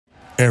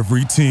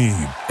Every team,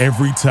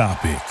 every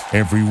topic,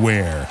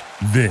 everywhere.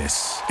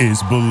 This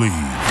is Believe.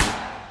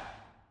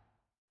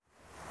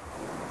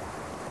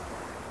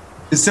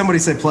 Did somebody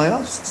say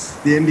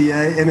playoffs? The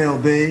NBA,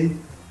 MLB,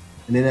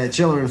 and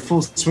NHL are in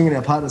full swing, and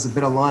our partners at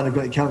BetOnline have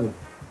got you covered.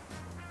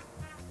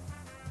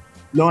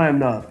 No, I am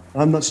not.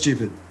 I'm not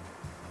stupid.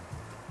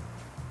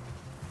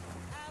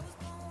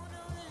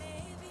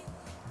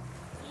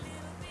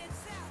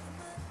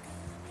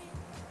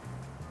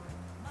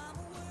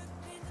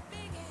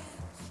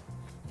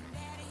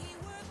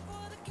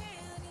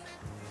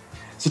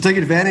 So take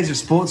advantage of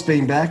sports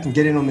being back and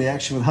get in on the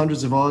action with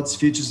hundreds of odds,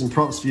 futures and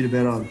props for you to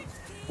bet on.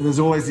 And there's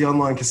always the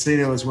online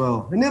casino as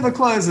well. It never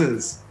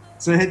closes.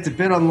 So head to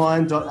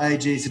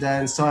betonline.ag today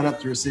and sign up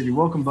to receive your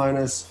welcome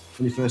bonus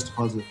on your first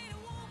deposit.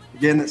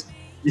 Again, that's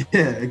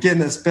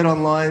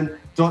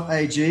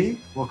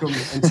betonline.ag. Welcome,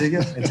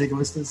 Antigua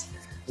listeners.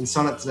 And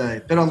sign up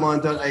today.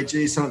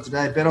 Betonline.ag, sign up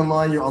today.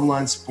 BetOnline, your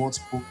online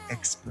sportsbook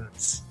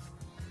experts.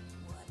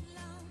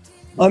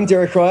 I'm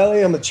Derek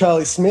Riley. I'm with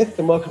Charlie Smith,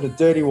 and welcome to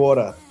Dirty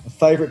Water, a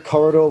favourite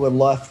corridor where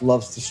life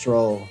loves to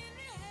stroll.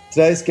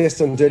 Today's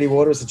guest on Dirty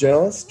Water is a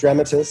journalist,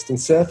 dramatist and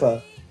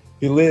surfer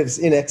who lives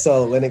in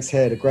exile at Lennox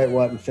Head, a great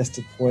white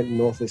infested point in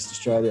northeast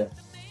Australia.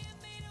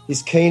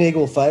 His keen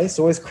eagle face,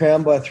 always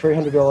crowned by a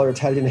 $300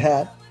 Italian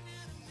hat,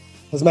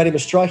 has made him a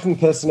striking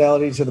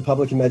personality to the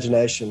public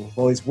imagination,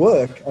 while his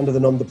work under the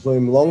nom de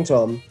plume Long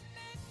Tom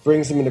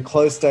brings him into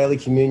close daily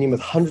communion with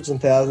hundreds and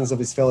thousands of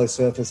his fellow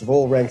surfers of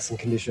all ranks and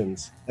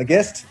conditions. Our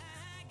guest,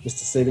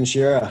 Mr. Stephen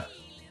Shearer.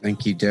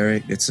 Thank you,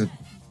 Derek. It's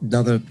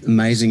another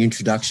amazing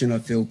introduction. I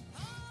feel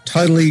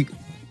totally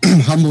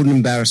humbled and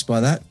embarrassed by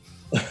that.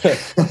 I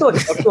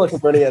feel like I'm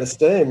running out of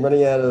steam,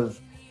 running out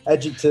of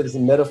adjectives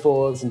and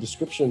metaphors and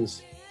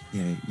descriptions.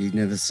 Yeah, you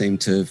never seem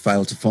to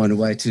fail to find a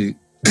way to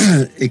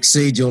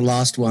exceed your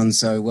last one,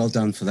 so well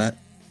done for that.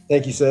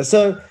 Thank you, sir.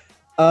 So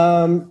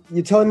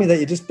you're telling me that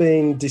you've just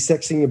been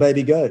desexing your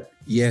baby goat?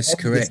 Yes,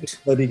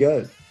 correct. Baby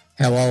goat.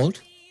 How old?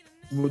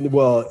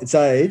 Well, it's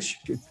age.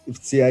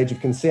 It's the age of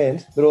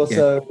consent. But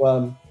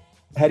also,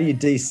 how do you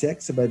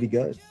de-sex a baby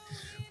goat?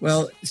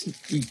 Well,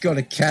 you've got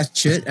to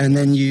catch it and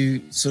then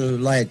you sort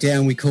of lay it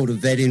down. We called a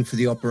vet in for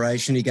the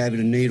operation. He gave it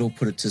a needle,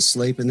 put it to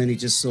sleep, and then he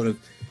just sort of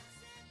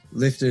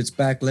lifted its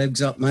back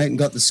legs up, mate, and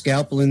got the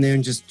scalpel in there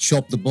and just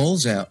chopped the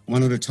balls out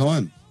one at a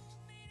time.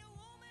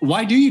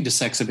 Why do you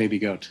desex a baby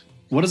goat?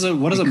 What is a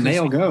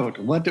male goat?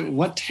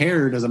 What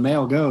terror does a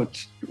male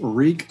goat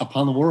wreak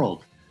upon the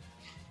world?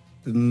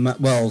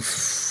 Well,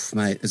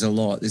 mate, there's a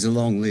lot. There's a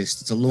long list.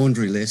 It's a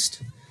laundry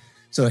list.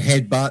 So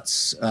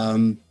headbutts,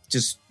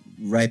 just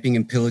raping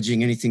and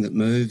pillaging anything that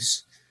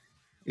moves.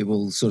 It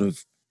will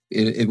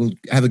it will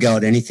have a go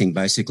at anything,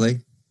 basically.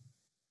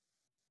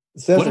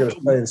 It sounds like an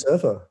Australian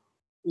surfer.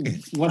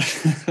 What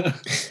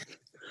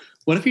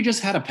if you just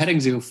had a petting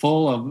zoo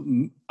full of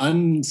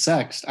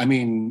sexed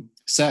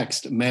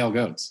male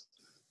goats?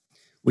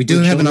 We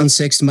do have an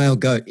unsexed male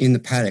goat in the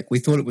paddock. We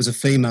thought it was a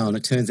female, and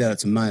it turns out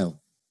it's a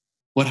male.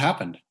 What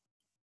happened?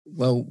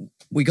 Well,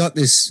 we got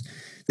these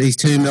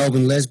two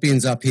Melbourne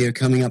lesbians up here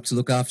coming up to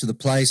look after the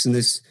place, and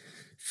this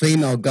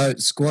female goat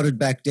squatted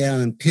back down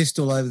and pissed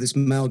all over this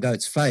male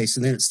goat's face,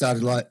 and then it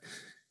started like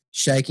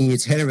shaking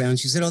its head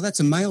around. She said, "Oh, that's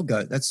a male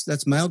goat.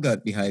 That's male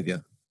goat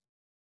behaviour."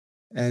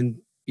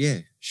 And yeah,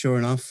 sure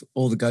enough,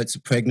 all the goats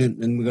are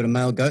pregnant, and we've got a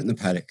male goat in the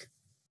paddock.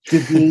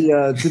 Did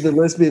the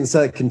lesbian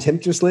say it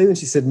contemptuously when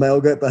she said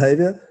male goat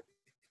behaviour?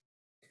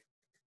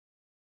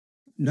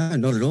 No,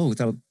 not at all.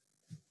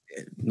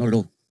 Not at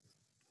all.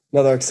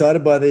 No, they're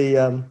excited by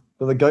the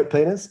goat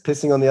penis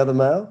pissing on the other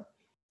male?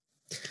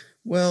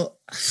 Well,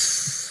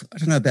 I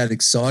don't know about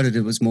excited.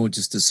 It was more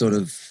just a sort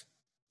of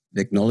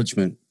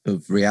acknowledgement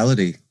of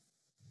reality.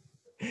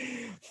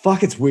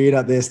 Fuck, it's weird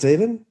up there,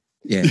 Stephen.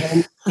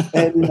 Yeah.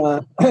 And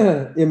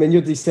I mean,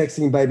 you're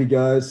desexing baby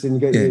goats and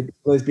you got your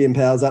lesbian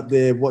pals up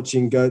there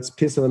watching goats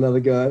piss on another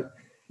goat.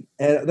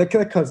 And that's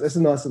a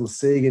nice little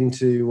segue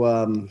into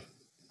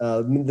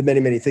the many,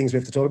 many things we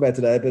have to talk about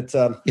today. But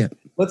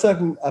let's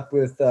open up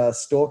with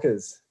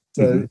stalkers.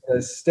 So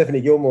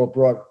Stephanie Gilmore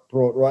brought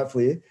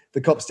rightfully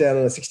the cops down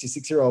on a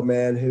 66-year-old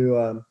man who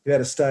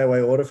had a stay-away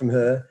order from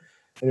her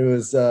and who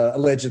was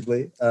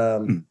allegedly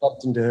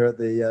bumped into her at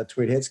the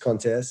Tweed Heads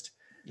contest.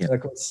 Yep. And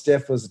of course,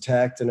 Steph was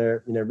attacked and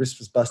her wrist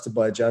was busted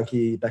by a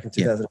junkie back in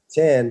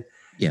 2010.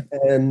 Yep.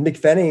 And Mick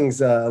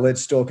Fanning's alleged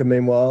stalker,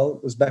 meanwhile,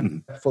 was back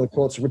before the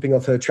courts ripping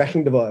off her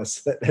tracking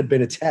device that had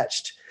been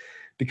attached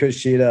because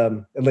she'd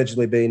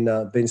allegedly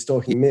been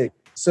stalking Mick.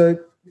 So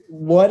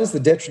why does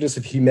the detritus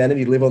of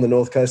humanity live on the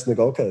North Coast and the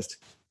Gold Coast?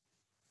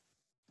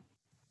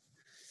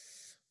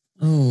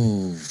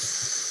 Oh,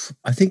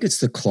 I think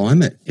it's the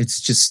climate.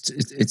 It's just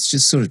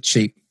sort of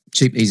cheap,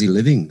 easy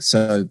living.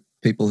 So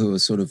people who are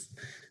sort of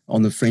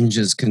on the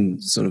fringes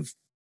can sort of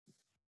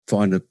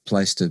find a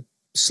place to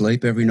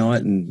sleep every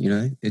night, and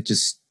it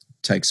just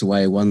takes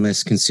away one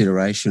less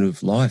consideration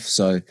of life.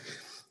 So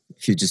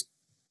if you're just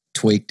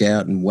tweaked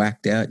out and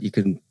whacked out, you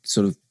can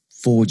sort of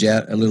forge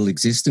out a little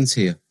existence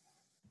here.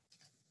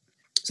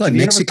 It's like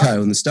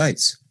Mexico in the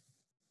States.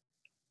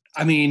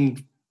 I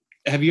mean,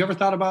 Have you ever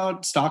thought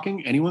about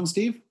stalking anyone,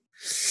 Steve?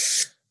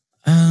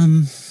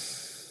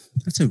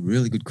 That's a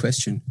really good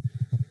question.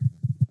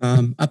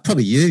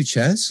 Probably you,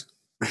 Chaz.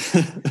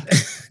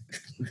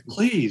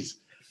 Please.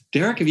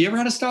 Derek, have you ever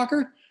had a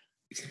stalker?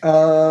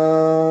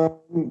 Yeah,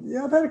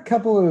 I've had a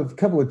couple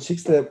of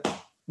chicks that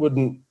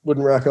wouldn't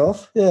rack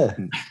off. Yeah,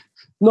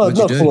 not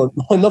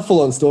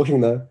full on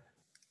stalking though.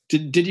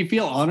 Did you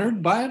feel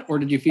honored by it, or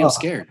did you feel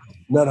scared?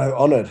 No,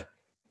 honored.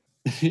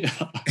 Yeah.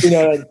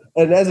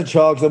 And as a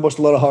child, because I watched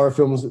a lot of horror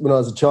films when I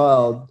was a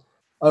child,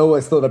 I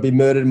always thought I'd be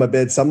murdered in my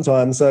bed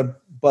sometime. So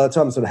by the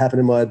time it sort of happened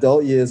in my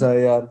adult years,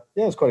 I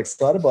was quite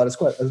excited by it.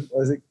 I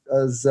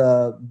was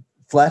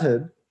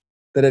flattered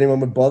that anyone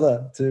would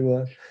bother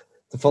to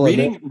follow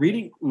me.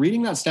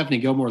 Reading that Stephanie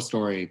Gilmore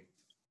story,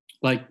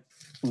 like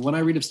when I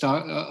read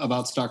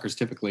about stalkers,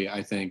 typically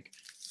I think,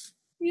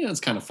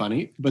 it's kind of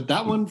funny, but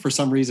that one for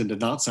some reason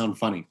did not sound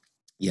funny.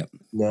 Yep.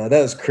 No,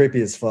 that was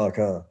creepy as fuck,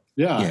 huh?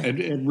 Yeah.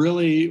 It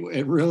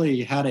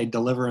really had a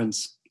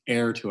deliverance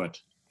air to it.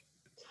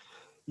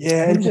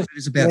 Yeah, and what it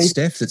is about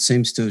Steph that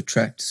seems to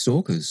attract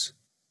stalkers?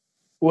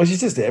 Well, she's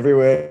just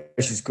everywhere.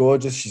 She's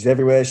gorgeous. She's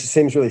everywhere. She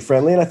seems really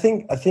friendly, and I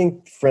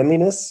think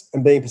friendliness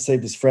and being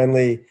perceived as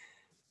friendly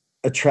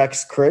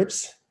attracts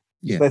creeps.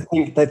 Yeah,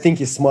 they think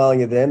you're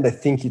smiling at them. They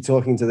think you're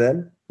talking to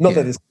them. Not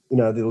that it's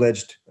the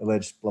alleged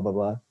blah blah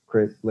blah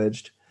creep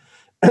alleged,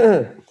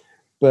 but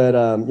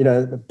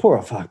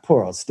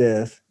poor old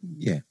Steph.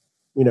 Yeah,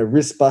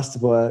 wrist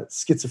busted by a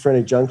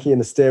schizophrenic junkie in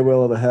the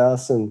stairwell of a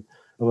house and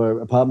of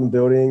an apartment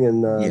building,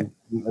 and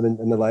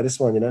the latest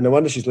one. No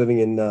wonder she's living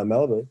in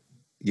Malibu.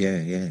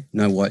 Yeah.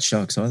 No white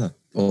sharks either.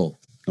 Or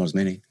not as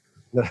many.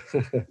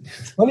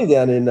 It's funny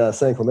down in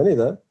San Clemente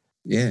though.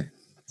 Yeah.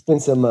 It's been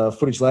some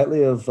footage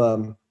lately of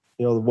the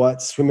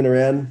whites swimming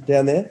around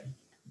down there.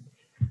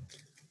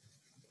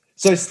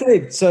 So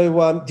Steve,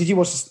 did you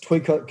watch the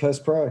Tweed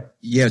Coast Pro?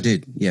 Yeah, I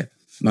did. Yeah,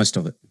 most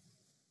of it.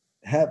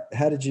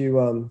 How did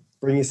you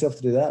bring yourself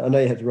to do that? I know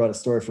you had to write a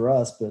story for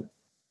us, but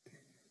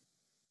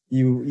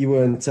you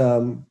weren't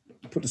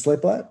put to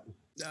sleep by it?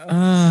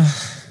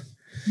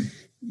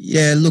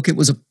 Yeah, look, it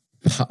was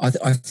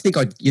I think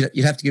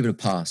you'd have to give it a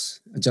pass,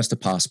 just a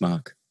pass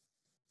mark.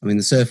 I mean,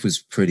 the surf was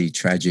pretty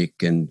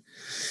tragic, and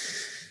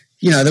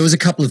there was a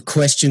couple of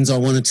questions I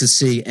wanted to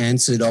see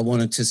answered. I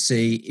wanted to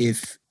see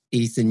if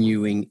Ethan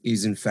Ewing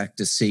is in fact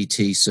a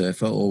CT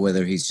surfer or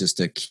whether he's just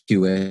a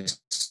QS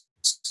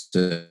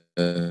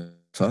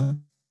surfer.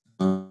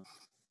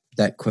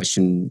 That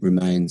question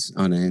remains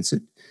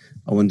unanswered.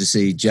 I wanted to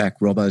see Jack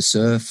Robbo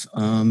surf.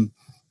 And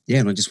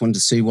I just wanted to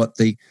see what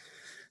the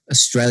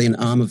Australian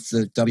arm of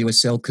the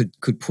WSL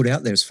could put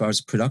out there as far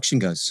as production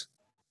goes.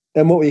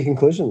 And what were your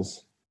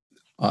conclusions?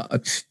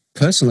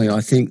 Personally,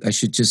 I think they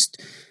should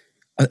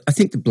I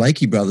think the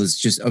Blakey brothers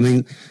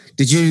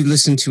did you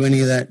listen to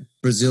any of that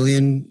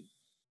Brazilian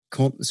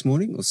comp this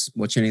morning or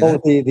watch any of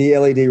that? The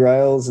LED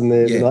rails and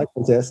the night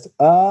contest.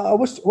 I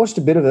watched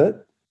a bit of it.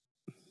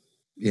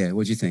 Yeah,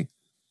 what do you think?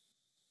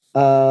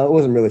 It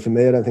wasn't really for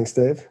me, I don't think,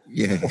 Steve.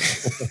 Yeah.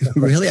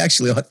 Really?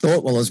 Actually, I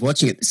thought while I was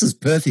watching it, this is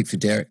perfect for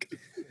Derek.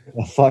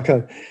 Oh, fuck.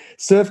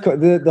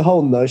 The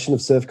whole notion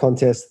of surf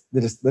contests,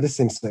 they just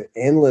seem so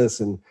endless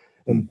and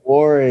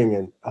boring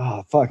and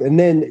and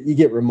then you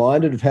get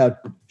reminded of how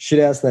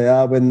shit house they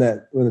are when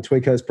the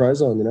Tweed Coast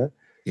Pro's on,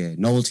 Yeah,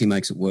 novelty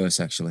makes it worse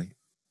actually.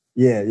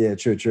 Yeah,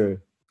 true.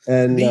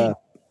 And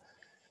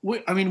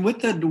with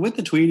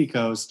the Tweedy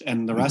Coast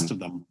and the rest of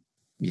them,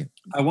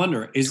 I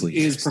wonder,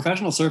 is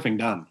professional surfing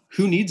done?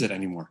 Who needs it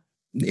anymore?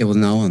 Yeah, well,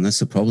 no one. That's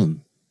the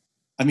problem.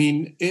 I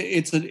mean,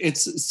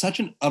 it's such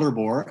an utter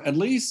bore. At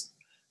least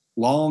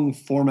long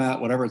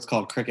format, whatever it's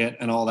called, cricket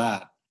and all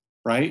that,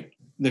 right?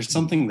 There's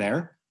something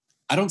there.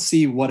 I don't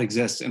see what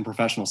exists in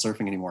professional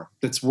surfing anymore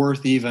that's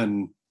worth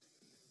even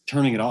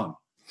turning it on.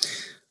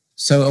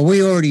 So are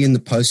we already in the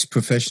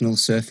post-professional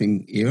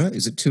surfing era?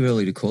 Is it too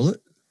early to call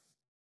it?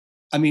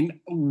 I mean,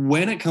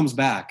 when it comes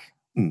back,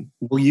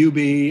 will you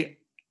be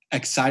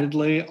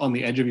excitedly on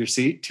the edge of your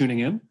seat tuning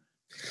in?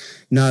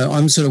 No,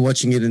 I'm sort of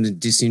watching it in a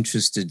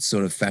disinterested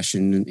sort of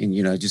fashion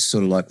and just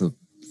sort of like the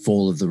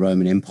fall of the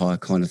Roman Empire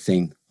kind of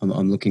thing.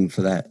 I'm looking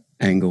for that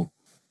angle.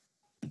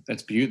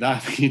 That's beautiful.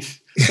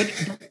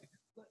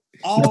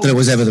 Not that it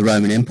was ever the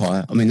Roman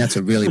Empire. I mean, that's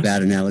a really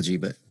bad analogy,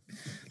 but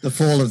the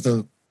fall of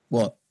the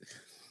what?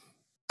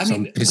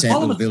 Some pissant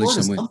little village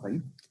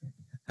somewhere.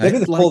 Maybe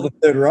the fall of the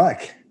Third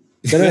Reich.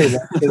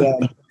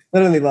 That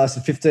only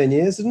lasted 15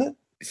 years, didn't it?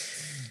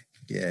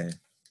 Yeah.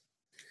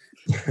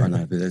 I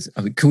know,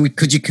 but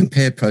could you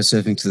compare pro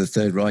surfing to the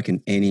Third Reich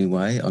in any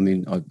way? I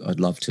mean, I'd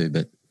love to,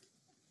 but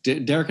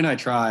Derek and I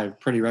try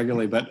pretty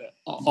regularly, but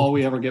all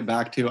we ever get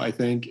back to, I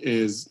think,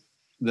 is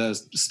the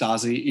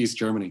Stasi East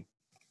Germany.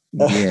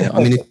 Yeah,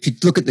 I mean, if you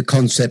look at the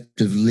concept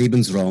of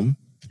Lebensraum,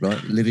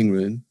 right, living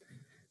room,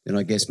 then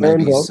I guess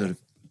maybe Herrenvolk. Sort of,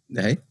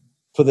 hey?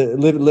 For the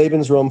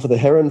Lebensraum for the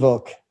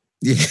Herrenvolk.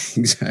 Yeah,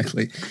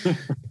 exactly.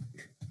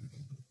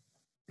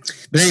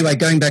 But anyway,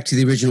 going back to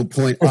the original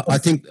point, I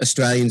think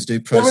Australians do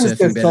pro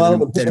surfing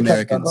better than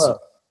Americans.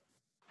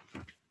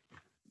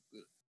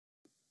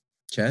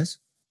 Chaz?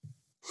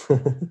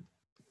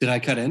 Did I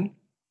cut in?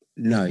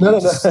 No, No, you no,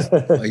 just,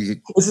 no.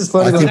 This is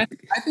funny.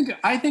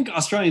 I think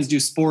Australians do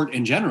sport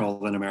in general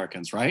than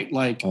Americans, right?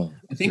 Like Oh,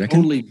 I you think reckon?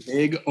 only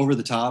big over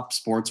the top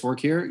sports work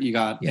here. You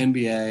got Yeah.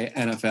 NBA,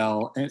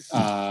 NFL,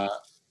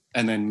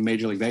 and then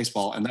Major League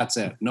Baseball, and that's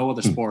it. No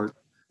other Hmm. sport.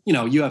 You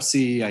know,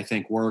 UFC I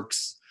think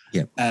works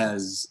Yep.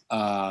 as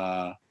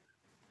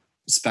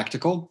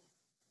spectacle.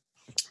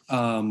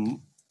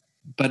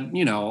 But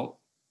you know,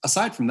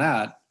 aside from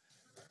that,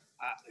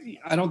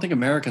 I don't think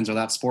Americans are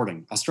that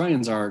sporting.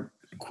 Australians are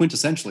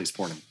quintessentially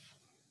sporting.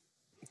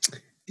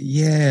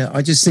 Yeah,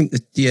 I just think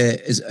that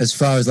as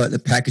far as like the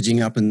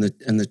packaging up and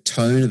the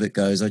tone of it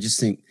goes, I just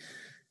think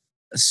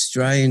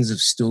Australians have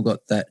still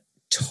got that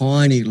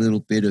tiny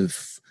little bit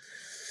of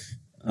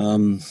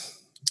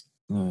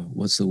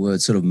what's the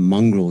word? Sort of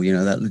mongrel, you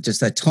know,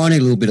 that tiny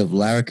little bit of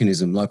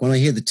larrikinism. Like when I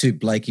hear the two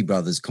Blakey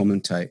brothers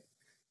commentate,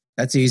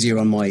 that's easier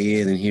on my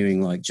ear than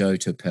hearing like Joe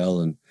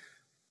Turpel and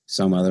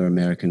some other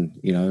American,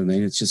 you know what I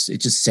mean? It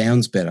just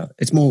sounds better.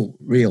 It's more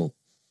real.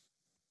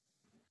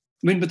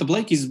 I mean, but the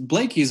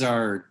Blakeys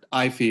are,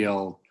 I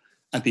feel,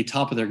 at the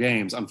top of their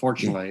games,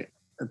 unfortunately. Yeah.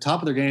 At the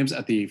top of their games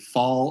at the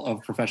fall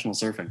of professional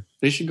surfing.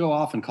 They should go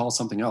off and call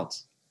something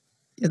else.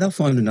 Yeah, they'll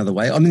find another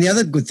way. I mean, the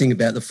other good thing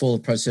about the fall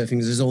of pro surfing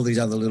is there's all these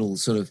other little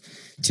sort of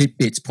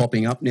tidbits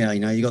popping up now. You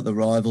know, you got the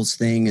Rivals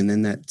thing and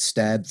then that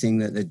Stab thing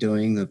that they're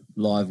doing, the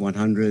Live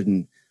 100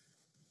 and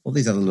all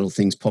these other little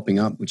things popping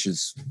up, which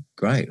is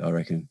great, I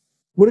reckon.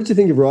 What did you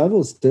think of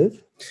Rivals,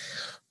 Steve?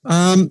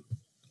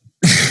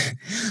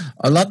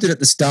 I loved it at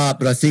the start,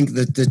 but I think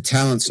that the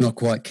talent's not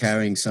quite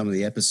carrying some of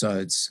the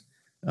episodes.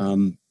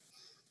 You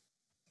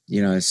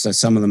know, so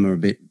some of them are a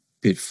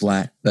bit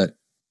flat, but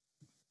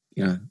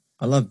you know,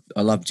 I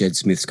love Jed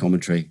Smith's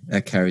commentary.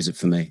 That carries it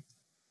for me.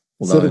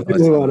 So for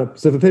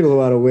people who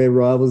aren't aware,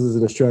 Rivals is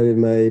an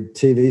Australian-made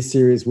TV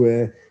series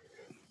where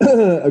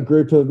a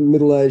group of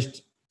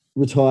middle-aged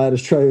retired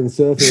Australian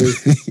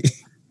surfers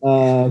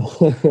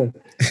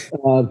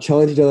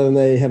challenge each other, and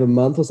they have a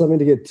month or something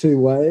to get 2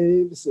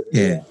 waves.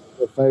 Yeah.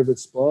 Their favourite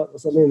spot or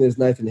something. And there's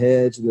Nathan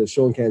Hedge and there's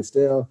Sean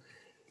Canstel,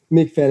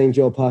 Mick Fanning,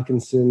 Joel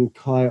Parkinson,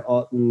 Kai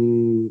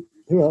Otten.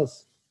 Who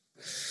else?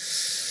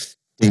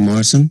 Dean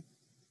Morrison.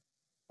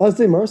 Oh, it's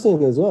Dean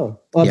Morrison as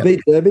well. Oh, Yep. Beat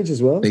Durbidge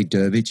as well. Beat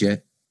Durbidge, yeah.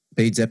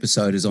 Bede's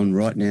episode is on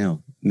right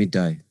now,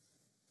 midday.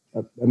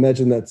 I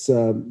imagine that's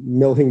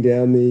melting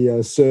down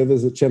the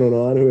servers at Channel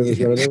 9, whoever's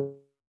running it.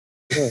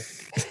 Yeah.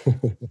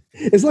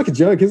 It's like a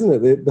joke, isn't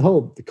it?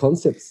 The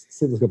concept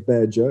seems like a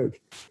bad joke.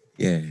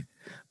 Yeah.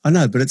 I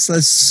know, but it's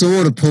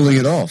sort of pulling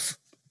it off.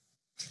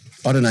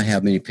 I don't know how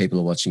many people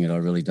are watching it. I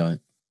really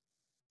don't.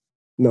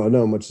 No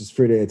one watches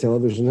free-to-air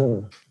television,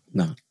 huh?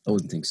 No, I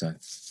wouldn't think so.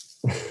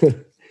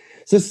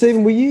 So,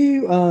 Stephen, were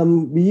you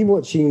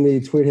watching the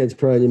Tweetheads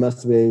Pro? And you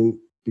must have been,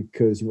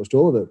 because you watched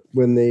all of it,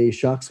 when the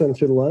Sharks went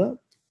through the lineup?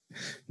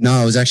 No,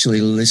 I was actually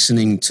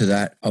listening to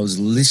that. I was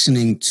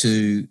listening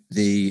to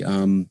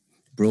the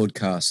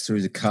broadcast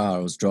through the car.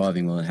 I was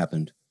driving while it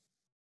happened.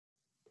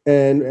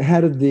 And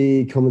how did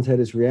the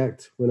commentators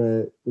react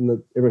when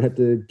everyone had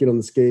to get on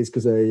the skis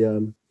because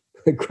a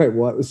great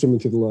white was swimming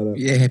through the lineup?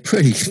 Yeah,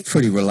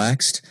 pretty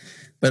relaxed.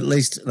 But at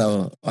least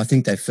I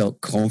think they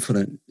felt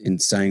confident in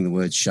saying the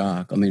word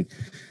shark. I mean,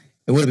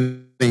 it would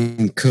have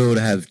been cool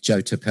to have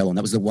Joe Turpel on.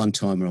 That was the one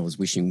time where I was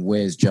wishing,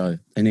 where's Joe?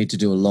 They need to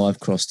do a live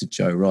cross to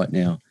Joe right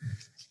now.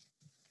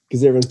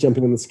 Because everyone's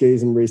jumping on the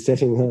skis and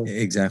resetting, huh?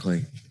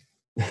 Exactly.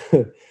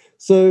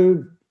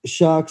 So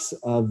sharks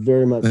are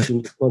very much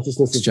in the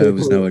consciousness of Joe people.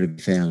 was nowhere to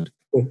be found.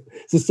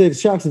 So, Steve,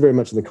 sharks are very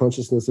much in the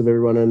consciousness of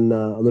everyone on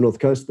the North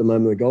Coast at the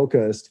moment, the Gold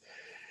Coast.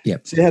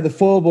 Yep. So you had the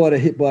four-boarder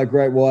hit by a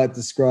great white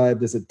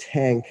described as a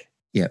tank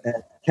Yep.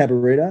 at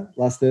Cabarita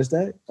last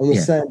Thursday. On the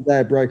Yeah. same day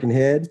at Broken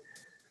Head,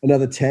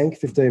 another tank,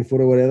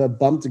 15-foot or whatever,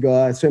 bumped a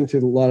guy, swam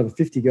through the line of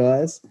 50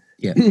 guys.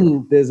 Yeah.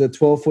 There's a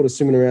 12-footer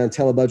swimming around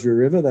Tallabudgera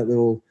River, that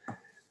little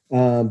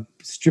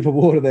strip of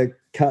water that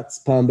cuts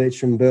Palm Beach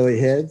from Burleigh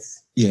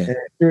Heads. Yeah. And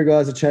 3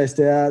 guys are chased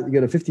out. You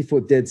got a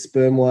 50-foot dead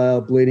sperm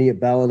whale bleeding at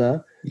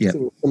Ballina. Yep.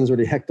 So someone's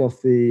already hacked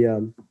off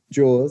the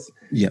jaws.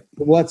 Yep.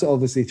 The whites are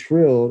obviously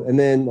thrilled. And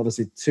then,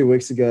 obviously, 2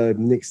 weeks ago,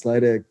 Nick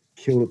Slater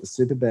killed at the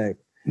Superbank.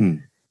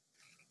 Mm.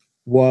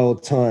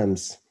 Wild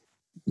times.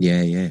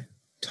 Yeah.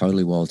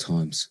 Totally wild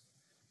times.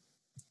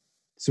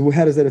 So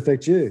how does that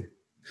affect you?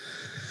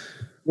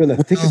 You're in the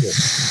thick of it.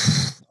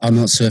 I'm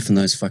not surfing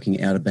those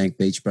fucking Outer Bank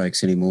beach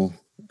breaks anymore.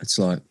 It's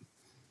like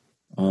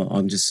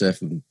I'm just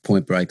surfing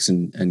point breaks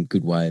and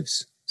good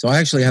waves. So I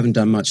actually haven't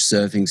done much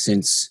surfing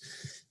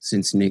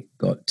since Nick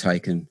got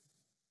taken,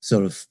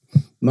 sort of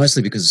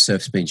mostly because the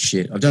surf's been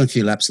shit. I've done a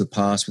few laps of the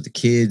past with the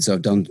kids.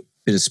 I've done a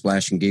bit of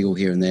splash and giggle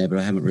here and there, but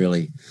I haven't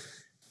really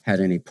had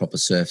any proper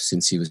surf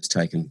since he was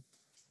taken.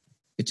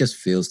 It just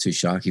feels too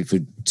sharky for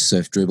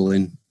surf dribble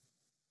in.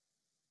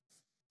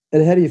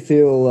 And how do you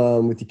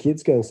feel with your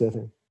kids going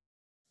surfing?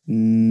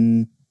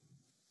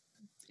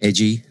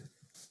 Edgy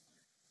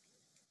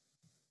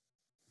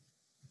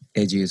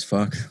as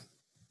fuck.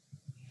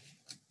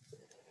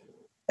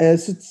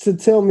 So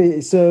tell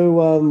me,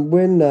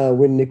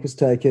 when Nick was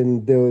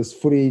taken, there was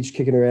footage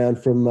kicking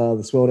around from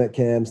the Swellnet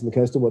cams and the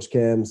Coastal Watch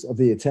cams of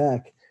the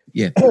attack.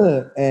 Yeah.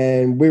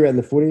 And we ran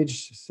the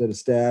footage, so to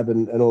Stab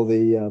and all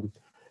the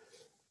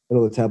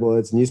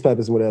tabloids,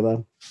 newspapers, and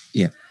whatever.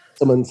 Yeah.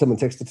 Someone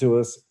texted to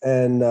us,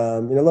 and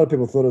a lot of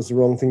people thought it was the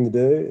wrong thing to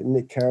do.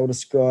 Nick Carroll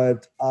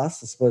described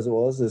us, I suppose it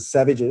was, as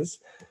savages.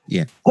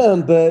 Yeah.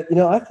 But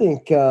I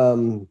think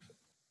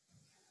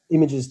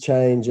images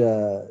change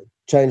the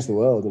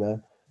world.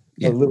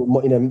 Yeah. A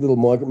little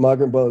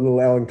migrant boy,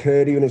 little Alan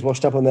Kurdi when he was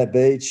washed up on that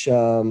beach.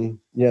 The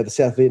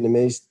South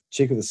Vietnamese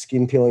chick with the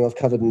skin peeling off,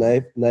 covered in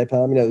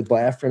napalm. The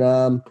Biafran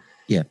arm.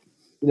 Yeah.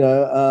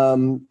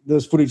 There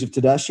was footage of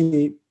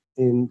Tadashi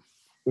in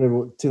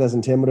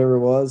 2010, whatever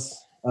it was,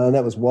 and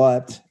that was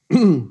wiped.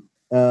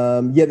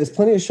 There's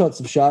plenty of shots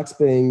of sharks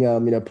being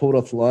pulled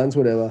off the lines,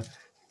 whatever.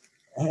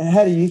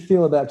 How do you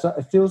feel about it?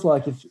 It feels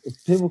like if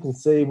people can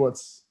see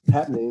what's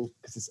happening,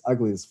 because it's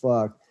ugly as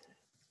fuck,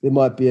 there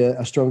might be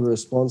a stronger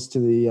response to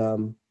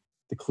the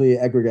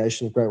clear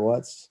aggregation of great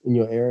whites in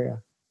your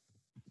area.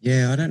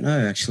 Yeah, I don't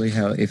know actually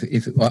how. If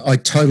I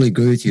totally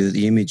agree with you that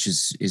the image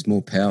is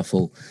more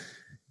powerful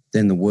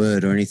than the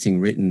word or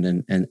anything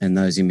written, and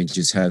those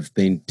images have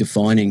been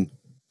defining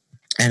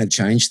and have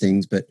changed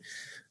things. But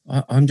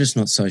I'm just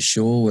not so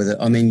sure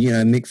whether. I mean,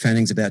 Mick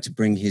Fanning's about to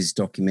bring his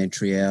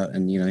documentary out,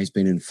 and he's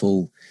been in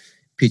full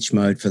pitch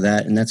mode for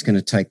that, and that's going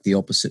to take the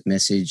opposite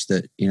message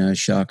that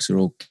sharks are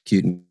all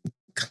cute and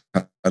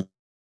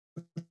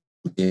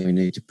we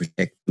need to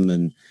protect them,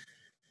 and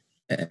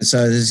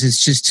so there's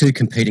just two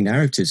competing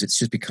narratives. It's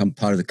just become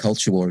part of the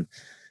culture war,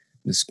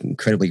 this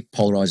incredibly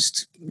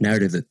polarized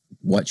narrative that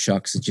white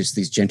sharks are just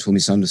these gentle,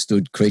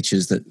 misunderstood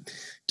creatures that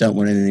don't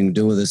want anything to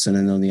do with us, and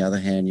then on the other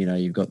hand,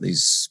 you've got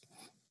these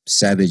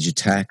savage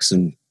attacks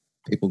and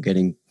people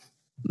getting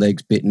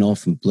legs bitten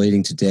off and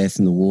bleeding to death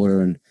in the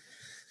water, and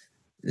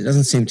there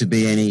doesn't seem to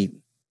be any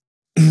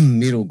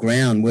middle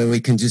ground where we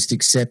can just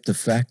accept the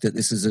fact that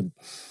this is a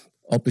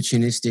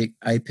opportunistic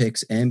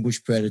apex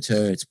ambush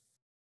predator. It's,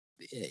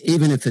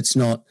 even if it's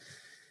not,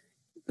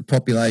 the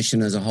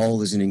population as a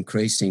whole isn't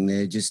increasing,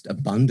 they're just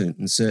abundant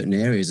in certain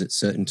areas at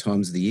certain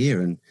times of the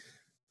year, and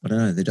I don't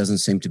know, there doesn't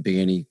seem to be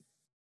any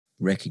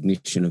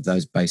recognition of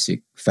those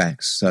basic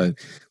facts. So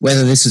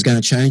whether this is going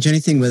to change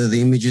anything, whether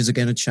the images are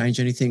going to change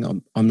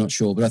anything, I'm not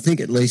sure, but I think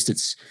at least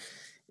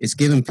it's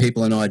given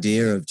people an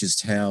idea of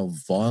just how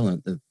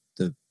violent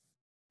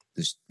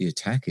the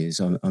attack is.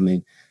 I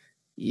mean,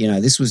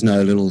 this was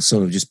no little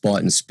sort of just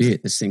bite and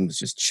spit. This thing was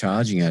just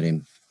charging at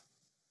him.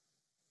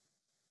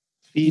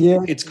 Yeah,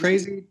 it's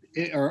crazy,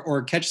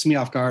 or catches me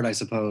off guard, I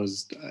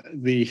suppose.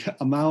 The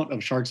amount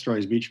of shark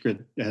stories Beach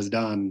Grit has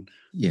done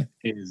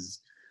is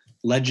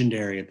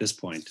legendary at this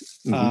point.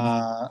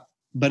 Mm-hmm.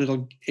 But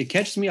it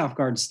catches me off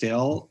guard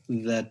still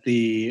that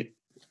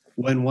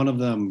when one of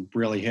them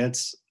really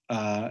hits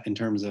in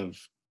terms of,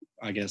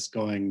 I guess,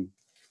 going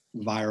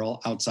viral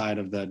outside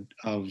of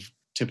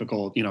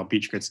typical,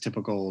 Beach Grit's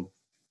typical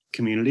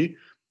community,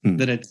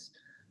 that it's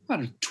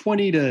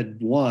 20 to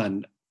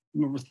 1,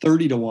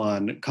 30 to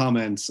 1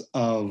 comments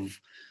of,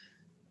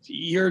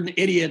 you're an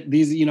idiot,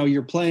 these,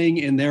 you're playing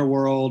in their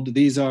world,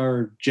 these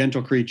are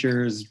gentle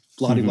creatures,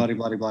 blah, blah, blah,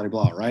 blah, blah,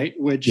 blah, right?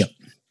 Which, I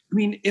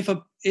mean,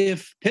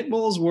 if pit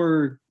bulls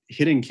were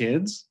hitting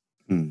kids,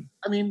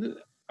 I mean,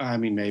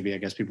 maybe I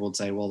guess people would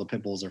say, well, the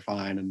pit bulls are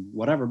fine and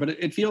whatever, but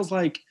it feels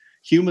like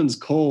humans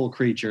cull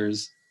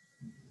creatures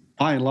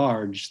by and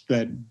large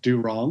that do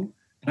wrong.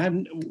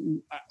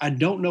 And I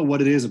don't know what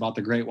it is about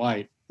the great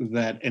white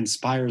that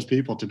inspires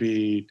people to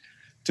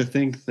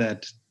think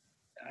that,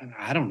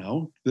 I don't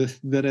know,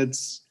 that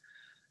it's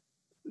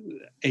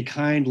a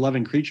kind,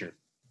 loving creature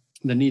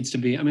that needs to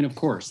be, I mean, of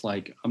course,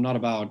 like, I'm not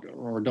about,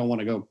 or don't want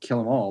to go kill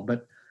them all,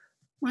 but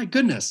my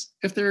goodness,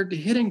 if they're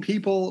hitting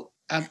people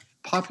at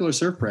popular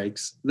surf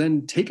breaks,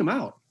 then take them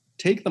out.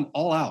 Take them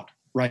all out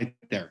right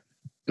there.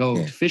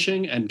 Go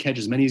fishing and catch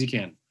as many as you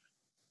can.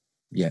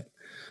 Yeah.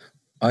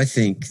 I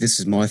think, this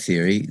is my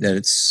theory, that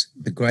it's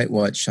the great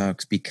white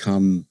sharks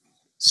become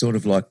sort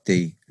of like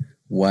the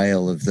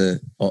whale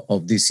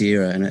of this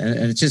era, and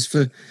it's just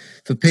for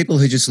people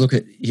who just look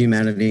at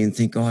humanity and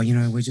think, oh,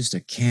 we're just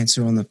a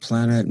cancer on the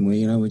planet, and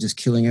we're just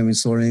killing them and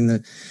slaughtering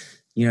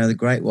the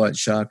great white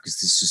shark is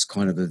this just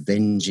kind of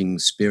avenging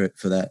spirit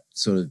for that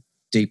sort of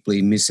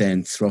deeply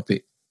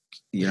misanthropic,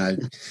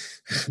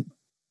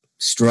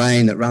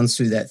 strain that runs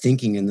through that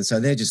thinking, and so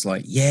they're just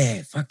like,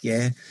 yeah, fuck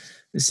yeah,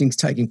 this thing's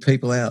taking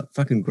people out,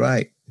 fucking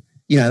great.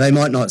 They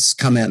might not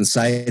come out and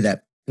say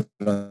that,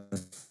 but I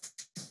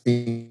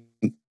think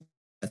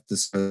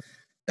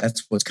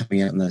that's what's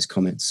coming out in those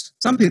comments.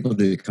 Some people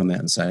do come out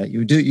and say it.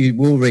 You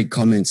will read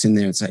comments in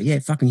there and say, yeah,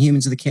 fucking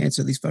humans are the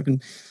cancer. These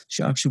fucking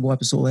sharks should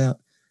wipe us all out.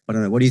 I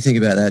don't know. What do you think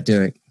about that,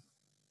 Derek?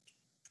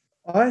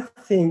 I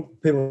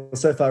think people are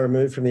so far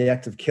removed from the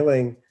act of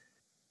killing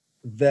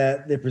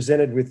that they're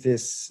presented with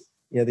this,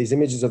 these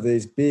images of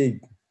these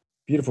big,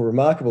 beautiful,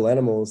 remarkable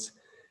animals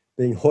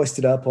being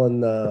hoisted up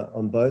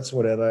on boats or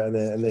whatever,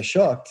 and they're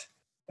shocked.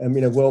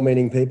 And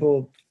well-meaning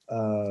people,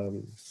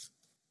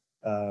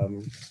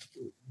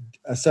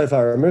 are so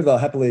far removed, they'll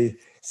happily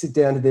sit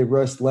down to their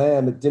roast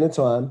lamb at dinner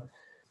time,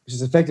 which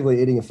is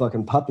effectively eating a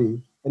fucking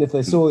puppy. And if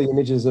they saw the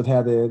images of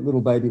how their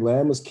little baby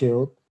lamb was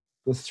killed,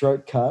 with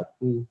throat cut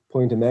and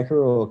pointing to Mecca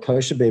or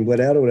kosher being bled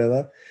out or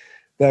whatever,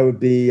 they would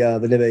be,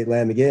 they never eat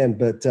lamb again.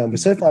 But we're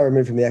so far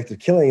removed from the act of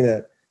killing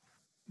that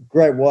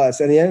great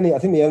whites, and I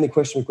think the only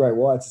question with great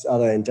whites is, are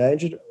they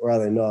endangered or are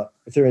they not?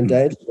 If they're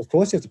endangered, of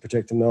course you have to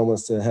protect them. No one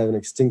wants to have an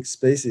extinct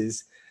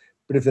species.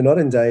 But if they're not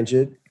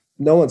endangered,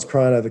 no one's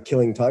crying over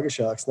killing tiger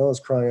sharks. No one's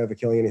crying over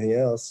killing anything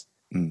else.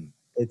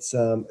 It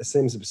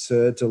seems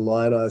absurd to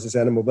lionize this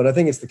animal, but I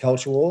think it's the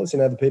culture wars.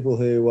 The people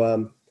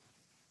who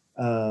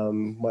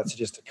might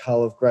suggest a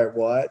cull of great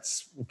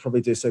whites will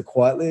probably do so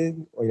quietly,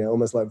 or,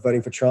 almost like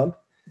voting for Trump.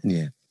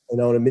 Yeah. And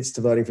no one admits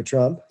to voting for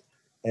Trump.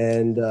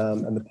 And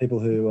the people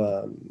who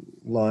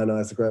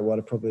lionize the great white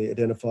are probably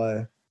identify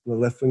on the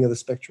left wing of the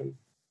spectrum.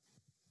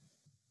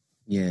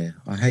 Yeah,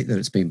 I hate that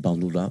it's been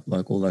bundled up.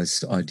 Like all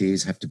those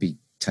ideas have to be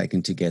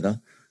taken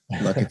together.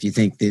 Like if you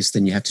think this,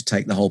 then you have to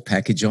take the whole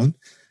package on.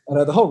 I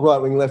know the whole right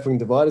wing, left wing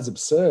divide is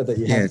absurd. That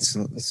you have it's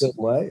a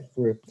certain way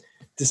for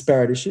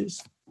disparate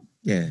issues.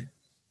 Yeah.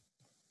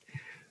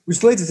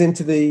 Which leads us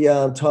into the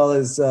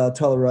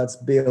Tyler Wright's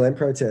BLM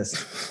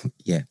protest.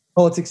 Yeah.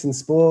 Politics and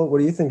sport. What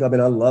do you think? I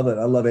mean, I love it.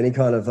 I love any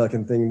kind of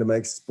fucking thing that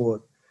makes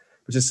sport,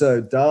 which is so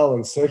dull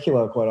and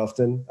circular quite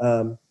often,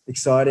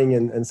 exciting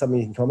and something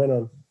you can comment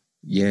on.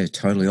 Yeah,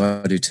 totally.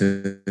 I do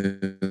too.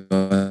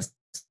 I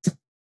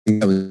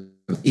think that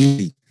was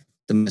easy.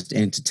 The most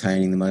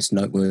entertaining, the most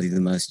noteworthy,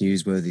 the most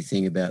newsworthy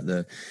thing about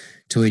the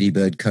Tweety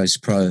Bird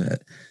Coast Pro.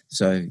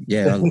 So,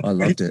 yeah, I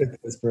loved it.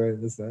 That's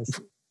nice.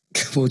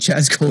 Well,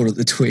 Chaz called it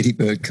the Tweety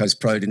Bird Coast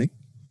Pro, didn't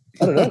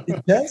he? I don't know. Did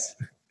you, Chaz?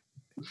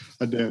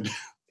 I did.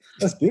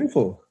 That's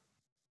beautiful.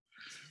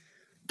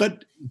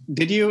 But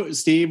did you,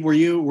 Steve? Were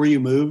you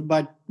moved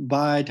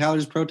by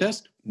Tyler's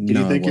protest? Did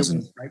No, you think I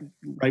wasn't. it was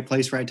right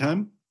place, right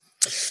time?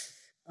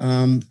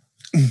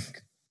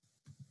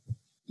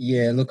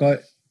 Yeah, look, I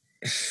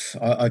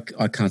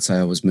can't say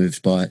I was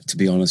moved by it, to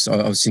be honest.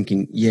 I was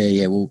thinking,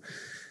 well,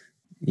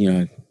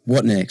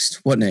 what next?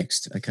 What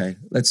next? Okay,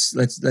 let's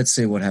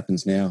see what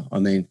happens now. I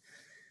mean,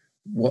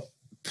 what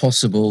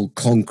possible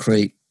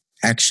concrete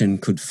action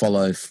could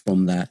follow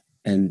from that,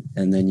 and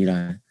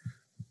then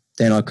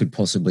then I could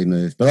possibly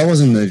move. But I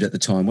wasn't moved at the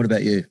time. What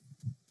about you?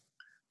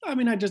 I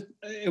mean,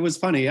 it was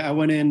funny. I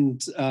went in,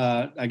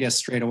 I guess,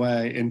 straight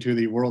away into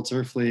the World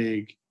Surf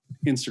League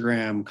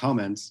Instagram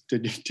comments.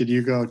 Did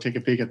you go take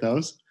a peek at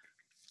those?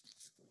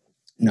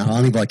 No,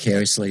 only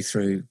vicariously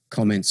through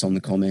comments on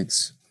the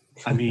comments.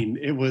 I mean,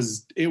 it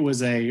was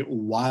a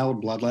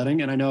wild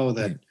bloodletting, and I know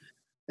that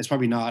it's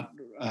probably not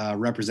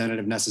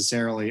representative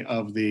necessarily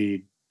of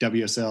the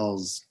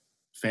WSL's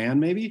fan,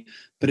 maybe,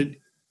 but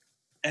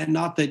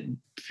not that,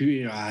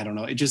 I don't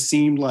know. It just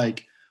seemed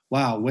like,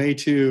 wow, way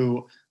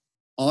too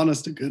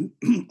honest to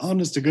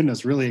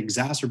goodness, really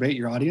exacerbate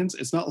your audience.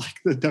 It's not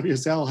like the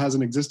WSL has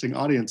an existing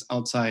audience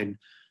outside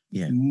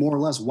more or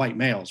less white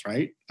males,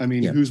 right? I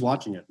mean, who's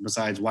watching it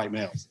besides white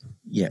males?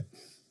 Yeah,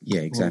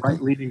 exactly.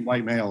 Right-leaning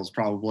white males,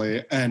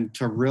 probably. And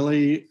to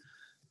really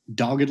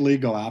doggedly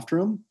go after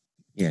them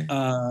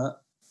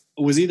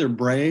was either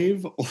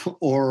brave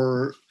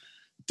or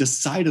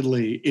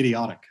decidedly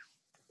idiotic.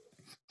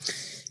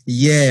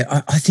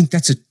 Yeah, I think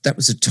that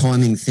was a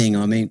timing thing.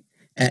 I mean,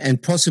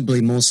 and possibly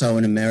more so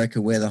in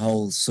America, where the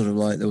whole sort of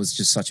like there was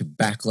just such a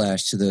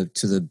backlash to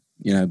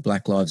the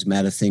Black Lives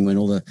Matter thing, when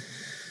all the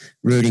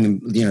rooting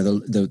and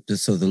the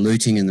sort of the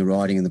looting and the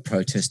rioting and the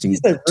protesting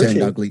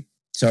turned ugly.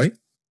 Sorry?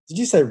 Did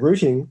you say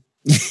rooting?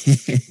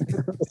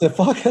 What the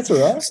fuck? That's all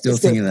right. Still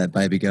thinking of that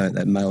baby goat,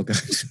 that male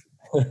goat.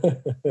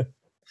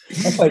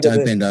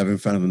 Don't bend over in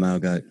front of a male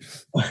goat.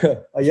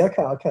 I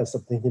can't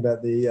stop thinking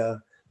about the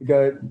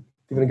goat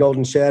giving a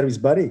golden shower to his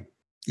buddy.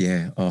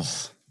 Yeah,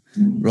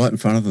 right in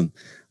front of him.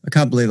 I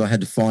can't believe I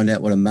had to find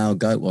out what a male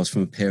goat was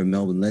from a pair of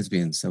Melbourne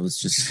lesbians. I was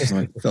just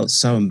I felt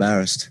so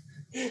embarrassed.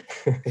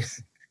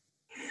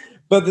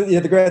 But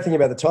the great thing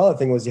about the Tyler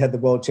thing was you had the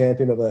world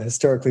champion of a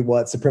historically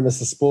white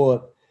supremacist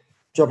sport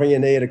dropping a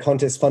knee at a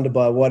contest funded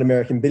by a white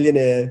American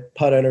billionaire,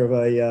 part owner of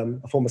a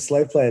former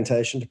slave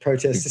plantation, to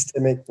protest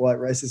systemic white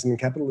racism and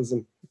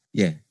capitalism.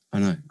 Yeah, I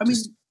know. I mean,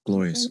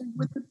 glorious.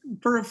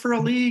 For a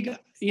league,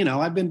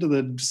 I've been to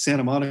the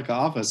Santa Monica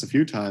office a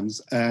few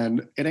times,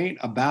 and it ain't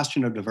a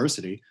bastion of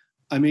diversity.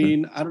 I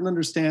mean, I don't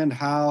understand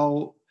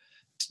how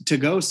to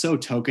go so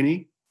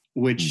tokeny,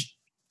 which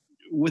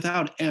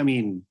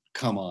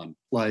come on.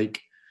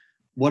 Like,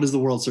 what is the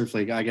World Surf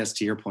League? I guess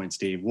to your point,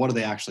 Steve, what are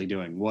they actually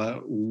doing?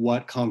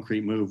 What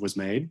concrete move was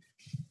made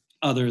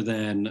other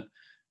than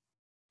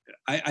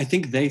I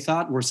think they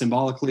thought we're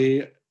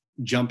symbolically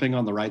jumping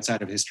on the right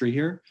side of history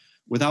here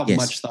without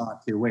much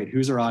thought to, wait,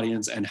 who's our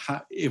audience? And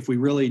how, if we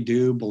really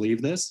do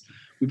believe this,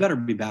 we better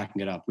be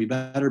backing it up. We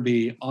better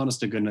be honest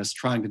to goodness,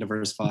 trying to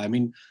diversify. I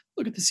mean,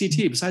 look at the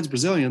CT, besides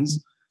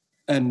Brazilians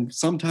and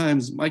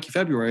sometimes Mikey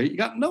February, you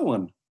got no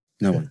one.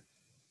 No one.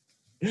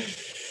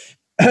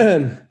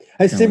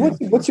 Hey Steve,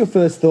 what's your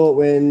first thought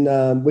when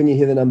you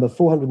hear the number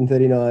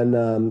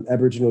 439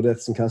 Aboriginal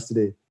deaths in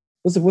custody?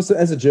 As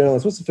a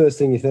journalist, what's the first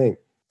thing you think?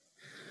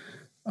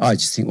 I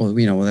just think, well,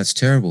 that's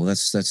terrible.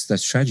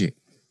 That's tragic.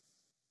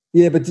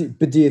 Yeah, but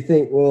do you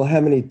think, well, how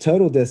many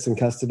total deaths in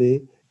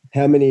custody,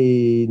 how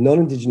many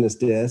non-Indigenous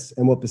deaths,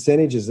 and what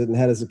percentage is it, and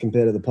how does it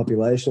compare to the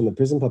population, the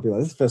prison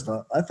population? That's the first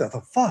time I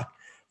thought, fuck,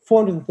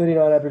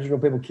 439 Aboriginal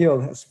people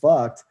killed. That's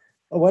fucked.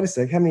 Oh, wait a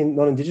sec, how many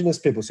non-Indigenous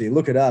people? So you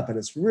look it up, and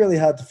it's really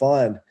hard to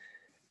find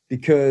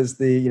because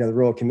the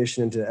Royal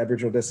Commission into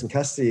Aboriginal deaths in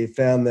custody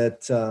found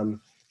that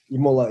you're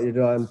more likely to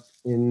die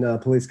in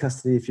police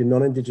custody if you're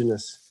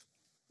non-Indigenous.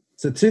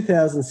 So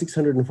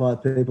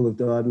 2,605 people have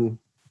died in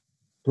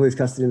police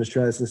custody in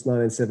Australia since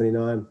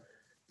 1979,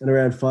 and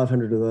around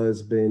 500 of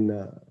those have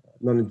been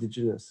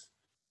non-Indigenous.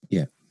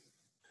 Yeah.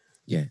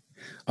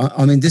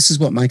 I mean, this is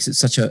what makes it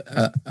such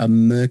a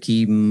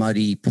murky,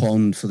 muddy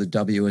pond for the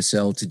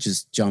WSL to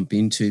just jump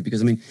into,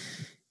 because, I mean,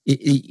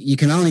 you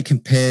can only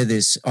compare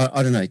this.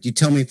 I don't know. You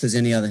tell me if there's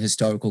any other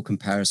historical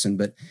comparison,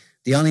 but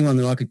the only one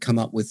that I could come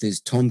up with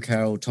is Tom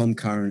Carroll, Tom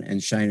Curran,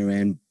 and Shane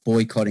Aran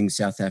boycotting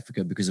South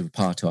Africa because of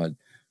apartheid,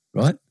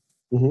 right?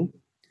 Mm-hmm.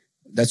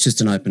 That's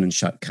just an open and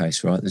shut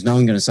case, right? There's no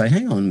one going to say,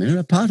 hang on a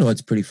minute,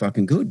 apartheid's pretty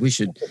fucking good. We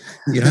should,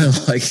 no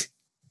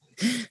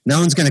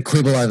one's going to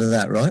quibble over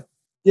that, right?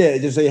 Yeah,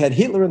 so you had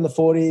Hitler in the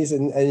 40s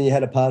and you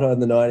had apartheid in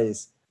the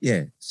 90s.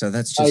 Yeah, so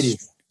that's just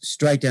 80s.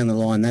 Straight down the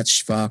line. That's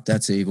fuck,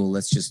 that's evil.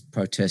 Let's just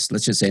protest.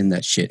 Let's just end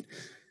that shit.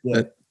 Yeah.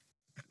 But,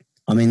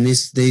 I mean,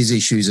 these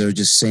issues are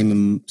just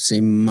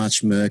seem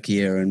much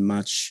murkier and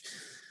much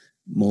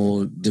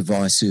more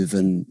divisive,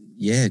 and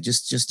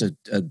just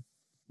a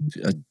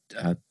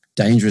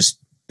dangerous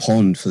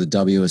pond for the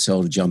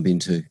WSL to jump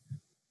into.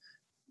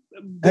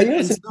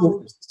 Hey,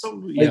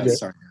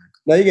 sorry.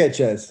 No, you go,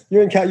 Chaz.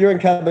 You're in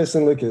Cabo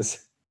San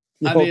Lucas.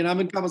 I'm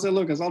in Cabo San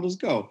Lucas. I'll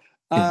just go.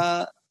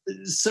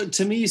 So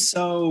to me,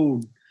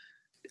 so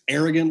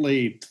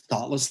arrogantly,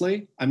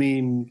 thoughtlessly. I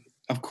mean,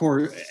 of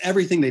course,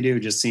 everything they do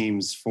just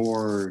seems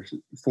for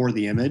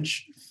the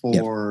image,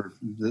 for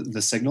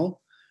the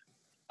signal.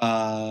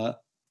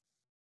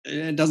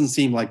 It doesn't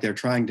seem like they're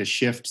trying to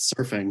shift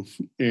surfing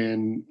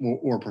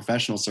or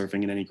professional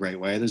surfing in any great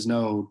way. There's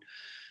no,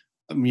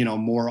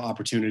 more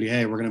opportunity.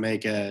 Hey, we're going to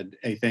make a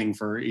thing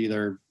for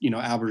either,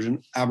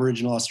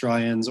 Aboriginal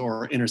Australians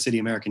or inner city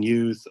American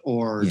youth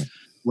or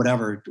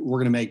whatever. We're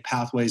going to make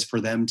pathways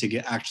for them to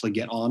actually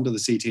get onto the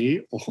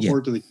CT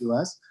or to the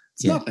QS.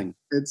 It's nothing.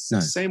 It's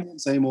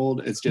same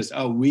old. It's just,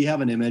 we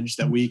have an image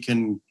that we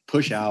can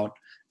push out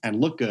and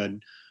look good,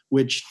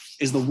 which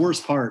is the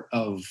worst part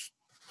of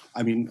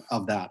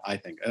that, I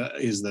think,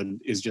 is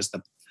just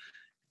the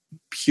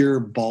pure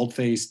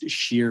bald-faced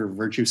sheer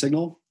virtue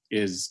signal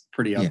is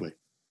pretty ugly.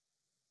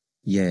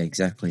 Yeah,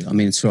 exactly. I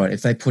mean, it's right.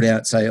 If they put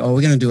out, say, we're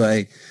going to do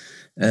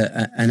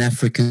an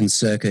African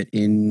circuit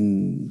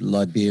in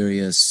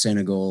Liberia,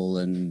 Senegal,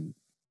 and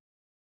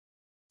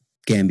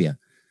Gambia,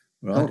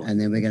 right?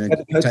 And then we're going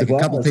to take a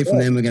couple of people from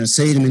them. We're going to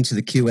seed them into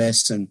the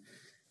QS, and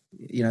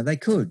they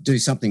could do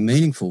something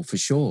meaningful for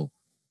sure,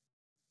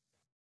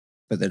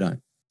 but they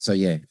don't. So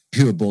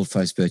pure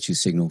bald-faced virtue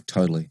signal,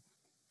 totally.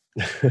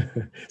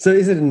 So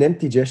is it an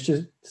empty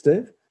gesture,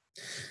 Steve?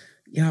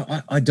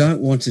 I don't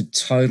want to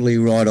totally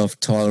write off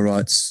Tyler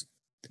Wright's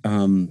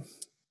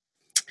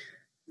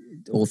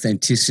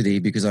authenticity,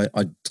 because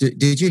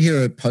did you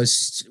hear a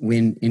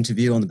post-win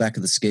interview on the back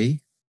of the ski?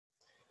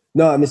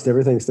 No, I missed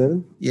everything,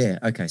 Stephen. Yeah,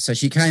 okay. So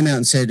she came out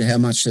and said how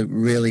much that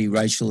really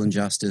racial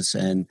injustice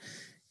and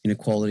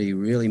inequality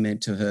really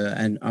meant to her.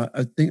 And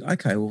I think,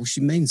 okay, well, she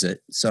means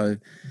it. So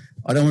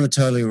I don't want to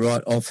totally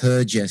write off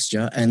her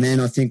gesture. And then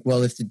I think,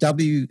 well, if the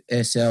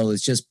WSL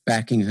is just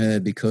backing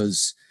her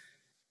because,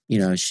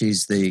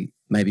 she's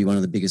maybe one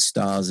of the biggest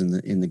stars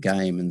in the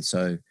game, and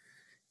so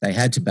they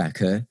had to back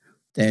her,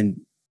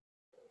 then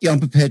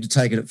I'm prepared to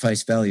take it at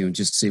face value and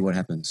just see what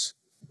happens.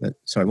 But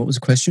sorry, what was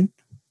the question?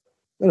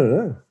 I don't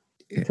know.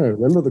 I can't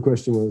remember what the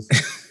question was.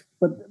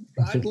 But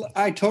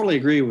I totally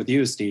agree with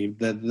you, Steve,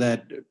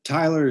 that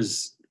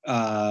Tyler's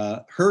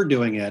her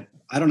doing it,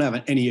 I don't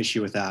have any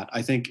issue with that.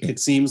 I think it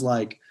seems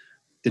like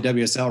the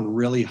WSL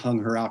really hung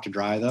her out to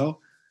dry, though,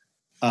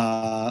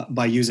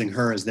 by using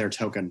her as their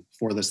token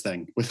for this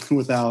thing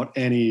without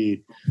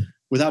doing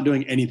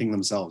anything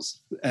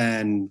themselves.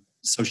 And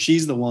so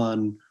she's the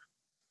one,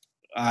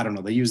 I don't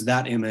know, they use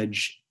that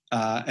image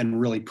and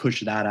really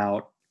push that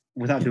out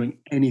without doing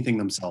anything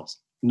themselves.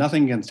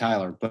 Nothing against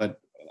Tyler,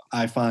 but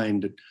I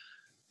find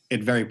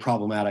it very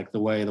problematic the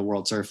way the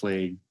World Surf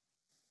League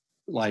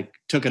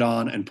took it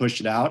on and pushed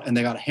it out, and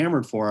they got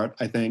hammered for it,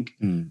 I think,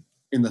 in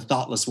the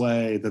thoughtless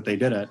way that they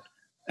did it,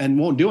 and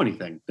won't do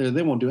anything.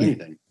 They won't do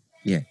anything.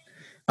 Yeah.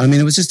 I mean,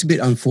 it was just a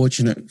bit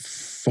unfortunate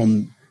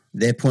from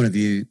their point of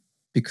view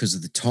because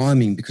of the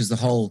timing, because the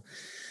whole,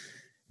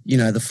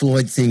 the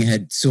Floyd thing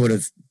had sort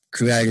of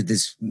created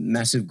this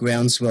massive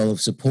groundswell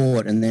of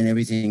support, and then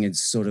everything had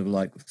sort of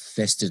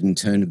festered and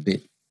turned a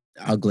bit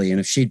ugly. And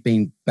if she'd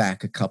been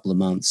back a couple of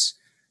months,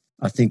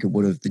 I think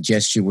the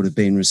gesture would have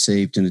been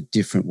received in a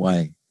different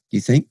way. Do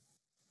you think?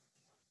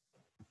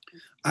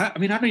 I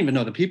mean, I don't even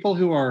know the people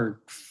who are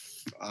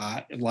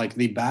like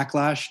the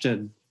backlash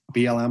to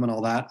BLM and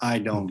all that. I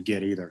don't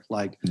get either.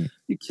 Like,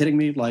 you kidding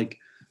me? Like,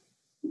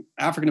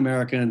 African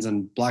Americans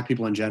and Black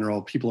people in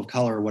general, people of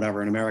color or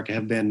whatever in America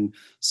have been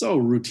so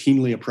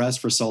routinely oppressed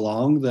for so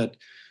long that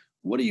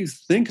what do you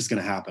think is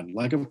going to happen?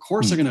 Like, of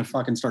course they're going to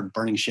fucking start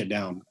burning shit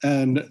down.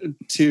 And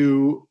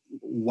to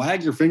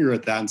wag your finger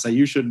at that and say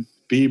you should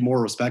be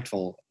more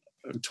respectful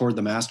toward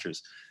the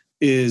masters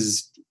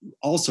is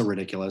also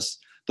ridiculous.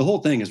 The whole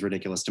thing is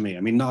ridiculous to me. I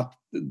mean, not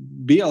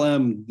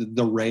BLM,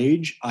 the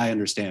rage, I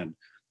understand.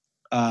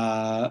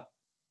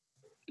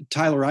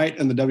 Tyler Wright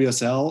and the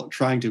WSL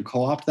trying to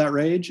co-opt that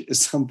rage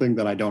is something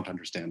that I don't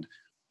understand.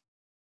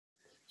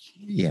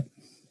 Yeah.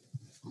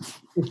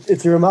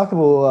 It's a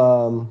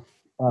remarkable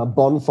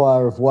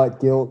bonfire of white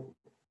guilt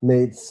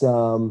meets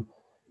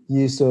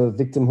use of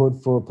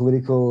victimhood for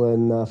political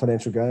and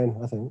financial gain,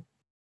 I think.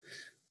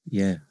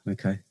 Yeah,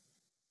 okay.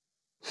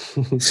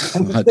 in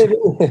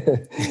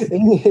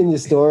your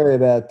story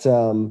about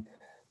the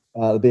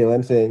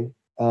BLM thing,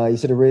 you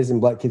said a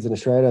reason Black kids in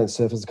Australia don't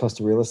surf is the cost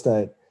of real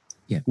estate.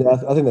 Yeah. Now,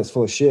 I think that's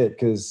full of shit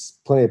because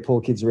plenty of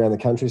poor kids around the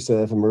country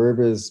surf, and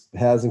Maroubra's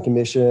housing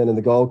commission and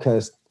the Gold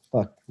Coast,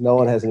 no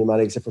one has any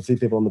money except for a few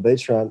people on the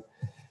beachfront.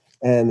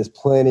 And there's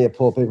plenty of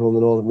poor people in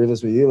the Northern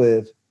Rivers where you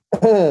live.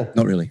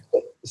 Not really.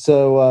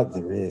 So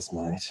there is,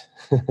 mate.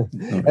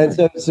 And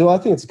so I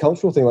think it's a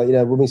cultural thing. Like,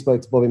 when we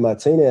spoke to Bobby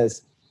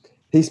Martinez,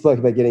 he spoke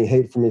about getting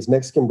heat from his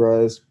Mexican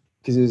bros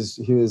because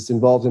he was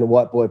involved in a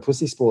white boy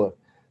pussy sport.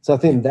 So I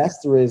think that's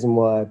the reason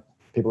why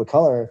people of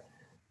color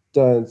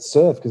don't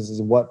surf, because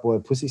it's a white boy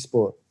pussy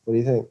sport. What do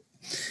you think?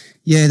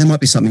 Yeah, there might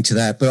be something to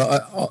that,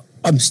 but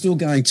I'm still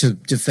going to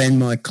defend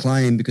my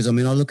claim because, I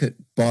mean, I look at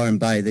Byron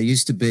Bay. There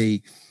used to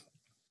be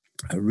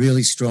a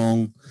really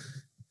strong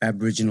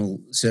Aboriginal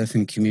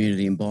surfing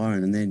community in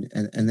Byron, and then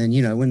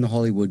when the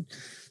Hollywood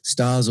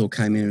stars all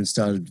came in and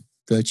started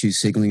virtue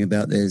signaling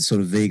about their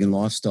sort of vegan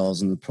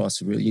lifestyles and the price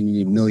of you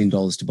need $1 million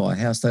to buy a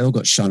house, they all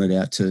got shunted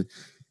out to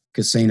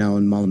casino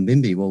and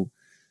Mullumbimby. Well,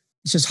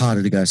 it's just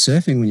harder to go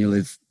surfing when you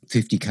live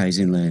 50 k's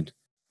inland.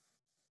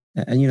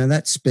 And,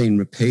 that's been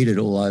repeated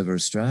all over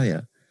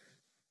Australia.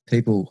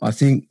 I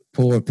think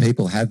poorer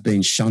people have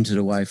been shunted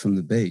away from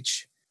the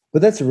beach.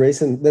 But that's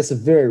a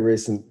very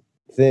recent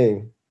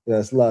thing.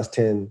 It's the last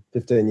 10,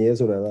 15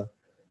 years or whatever.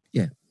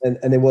 Yeah. And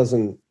there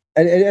wasn't,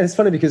 and it's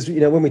funny because,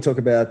 when we talk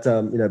about,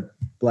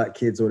 Black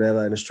kids or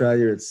whatever, in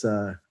Australia, it's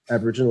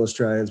Aboriginal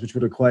Australians, which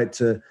would equate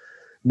to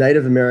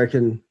Native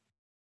American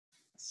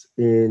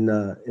in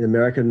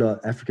America,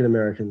 not African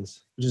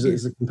Americans, which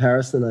is a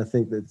comparison I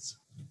think that's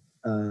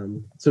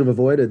sort of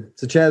avoided.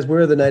 So Chaz,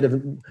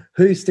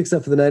 who sticks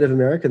up for the Native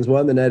Americans? Why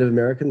aren't the Native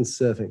Americans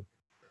surfing?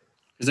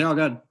 Because they all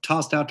got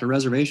tossed out to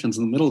reservations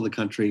in the middle of the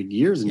country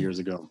years and years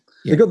ago.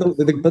 Yeah. They got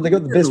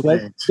the best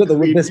wave.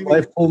 Best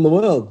wave pool in the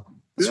world.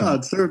 Yeah,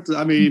 it's surf.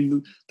 I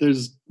mean,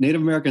 there's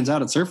Native Americans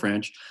out at Surf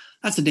Ranch.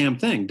 That's the damn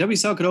thing.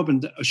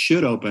 WSL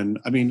should open.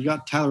 I mean, you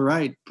got Tyler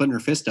Wright putting her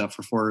fist up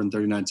for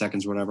 439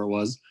 seconds or whatever it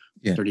was.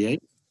 Yeah.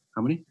 38?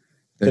 How many?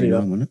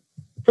 39, wasn't it?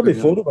 Probably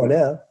 40 by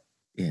now.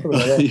 Yeah.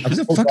 It was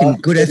a fucking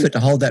good effort to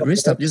hold that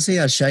wrist up. You see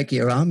how shaky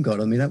her arm got?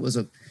 I mean, that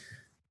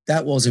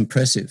was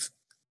impressive.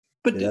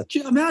 But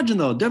imagine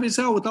though,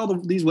 WSL with all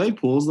these wave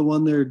pools, the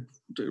one there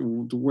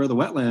where the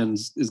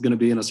wetlands is going to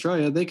be in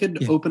Australia, they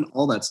could open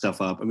all that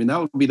stuff up. I mean, that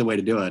would be the way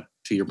to do it.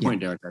 To your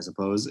point, Derek, I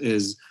suppose,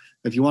 is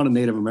if you wanted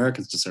Native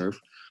Americans to surf,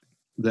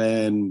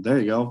 then there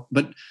you go.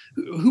 But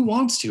who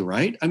wants to,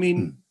 right? I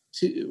mean,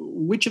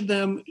 which of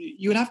them?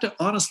 You would have to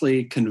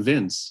honestly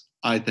convince,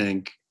 I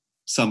think,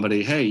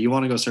 somebody, hey, you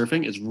want to go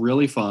surfing? It's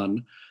really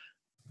fun.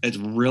 It's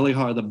really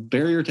hard. The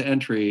barrier to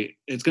entry,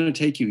 it's going to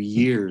take you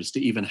years to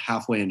even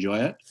halfway enjoy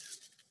it.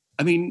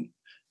 I mean,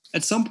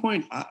 at some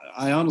point,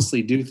 I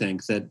honestly do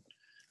think that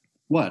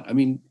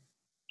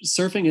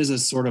surfing is a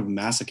sort of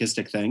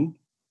masochistic thing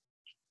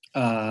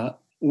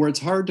where it's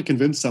hard to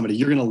convince somebody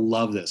you're going to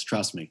love this,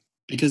 trust me,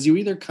 because you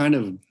either kind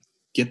of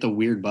get the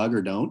weird bug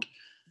or don't.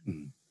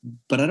 Mm-hmm.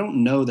 But I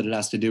don't know that it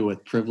has to do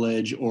with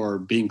privilege or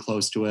being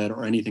close to it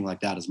or anything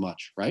like that as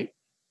much, right?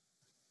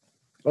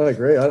 I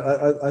agree.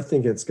 I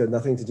think it's got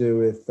nothing to do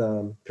with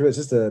it's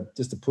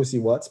just a pussy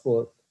white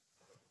sport.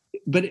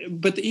 But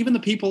even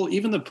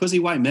the pussy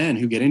white men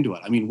who get into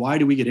it. I mean, why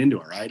do we get into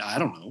it, right? I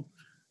don't know.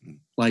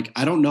 Like,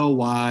 I don't know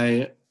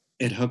why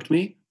it hooked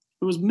me.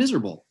 It was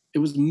miserable. It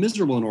was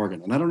miserable in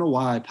Oregon, and I don't know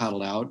why I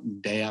paddled out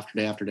day after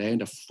day after day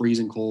into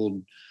freezing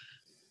cold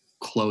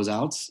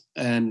closeouts,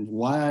 and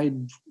why I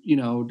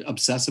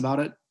obsess about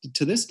it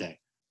to this day.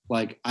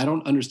 Like, I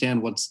don't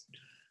understand what's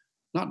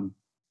not,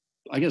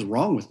 I guess,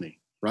 wrong with me.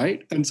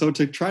 Right. And so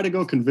to try to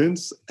go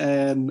convince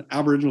an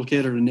Aboriginal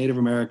kid or a Native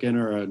American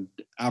or an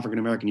African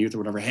American youth or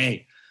whatever,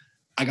 hey,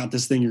 I got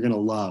this thing you're going to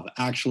love.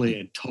 Actually,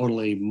 it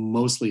totally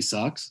mostly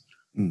sucks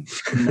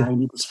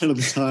 90% of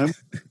the time,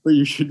 but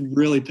you should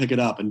really pick it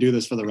up and do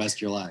this for the rest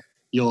of your life.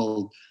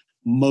 You'll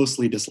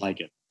mostly dislike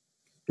it.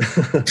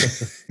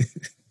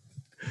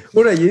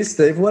 What about you,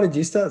 Steve? Why did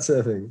you start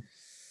surfing?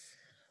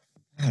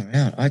 Far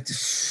out. I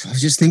was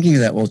just thinking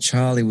of that while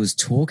Charlie was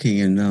talking,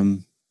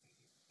 and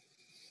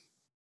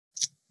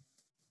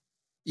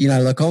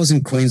like I was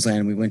in Queensland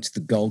and we went to the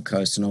Gold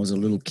Coast, and I was a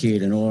little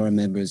kid, and all I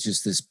remember is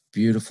just this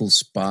beautiful,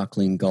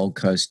 sparkling Gold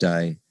Coast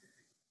day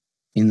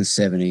in the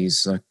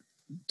 70s. Like,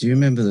 do you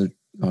remember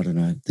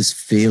this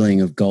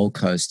feeling of Gold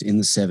Coast in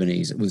the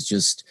 70s? It was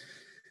just,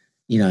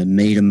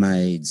 meter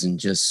maids and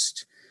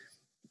just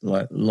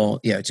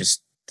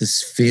just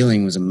this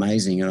feeling was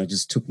amazing. And I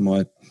just took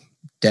my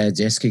dad's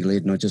esky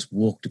lid and I just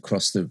walked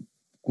across the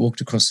road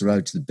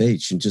to the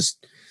beach and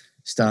just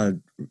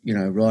started,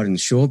 riding the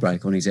shore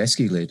break on his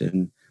esky lid.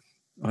 And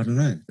I don't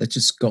know, that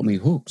just got me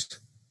hooked.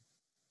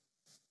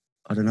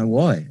 I don't know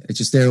why. It's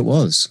just there it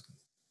was.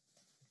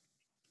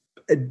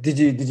 Did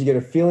you get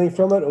a feeling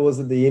from it, or was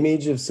it the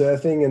image of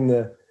surfing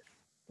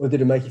or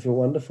did it make you feel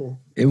wonderful?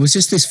 It was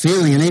just this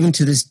feeling, and even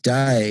to this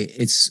day,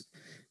 it's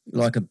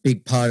like a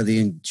big part of the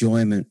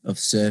enjoyment of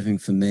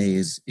surfing for me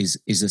is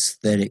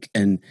aesthetic.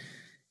 And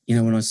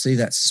when I see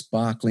that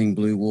sparkling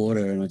blue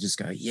water, and I just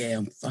go, yeah,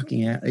 I'm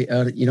fucking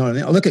out. You know what I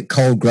mean? I look at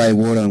cold grey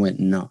water and I went,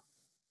 no,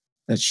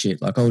 that's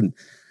shit. Like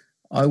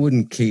I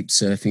wouldn't keep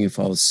surfing if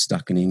I was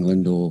stuck in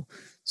England or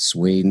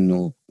Sweden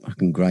or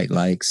fucking Great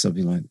Lakes. I'd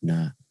be like,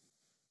 nah,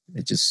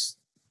 that's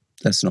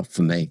not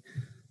for me.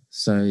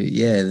 So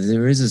yeah,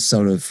 there is a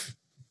sort of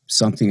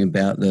something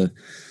about the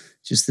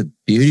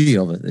beauty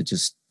of it that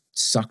just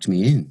sucked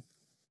me in.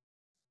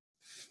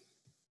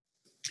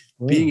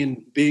 Being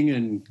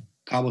in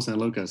Cabo San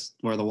Lucas,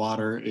 where the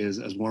water is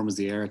as warm as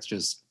the air, it's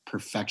just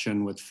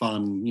perfection with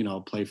fun,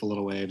 playful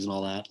little waves and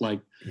all that. Like,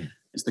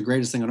 it's the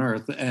greatest thing on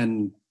earth.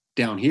 And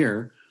down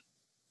here,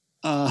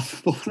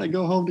 but when I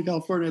go home to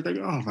California, I think,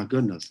 oh my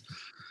goodness,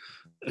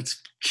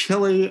 it's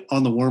chilly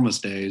on the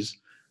warmest days.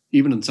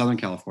 Even in Southern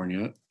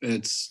California,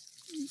 it's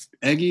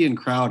eggy and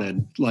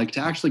crowded. Like, to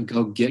actually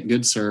go get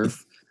good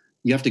surf,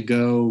 you have to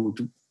go.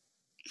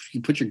 You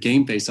put your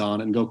game face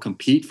on and go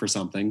compete for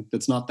something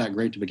that's not that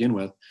great to begin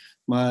with.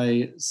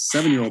 My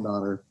 7-year-old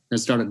daughter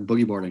has started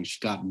boogie boarding. She's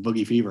got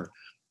boogie fever.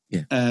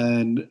 Yeah.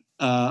 And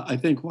I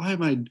think, why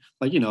am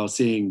I,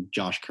 seeing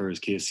Josh Kerr's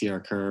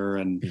Sierra Kerr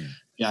and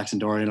Jackson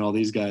Dory and all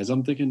these guys,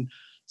 I'm thinking,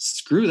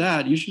 screw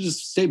that. You should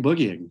just stay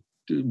boogieing.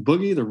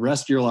 Boogie the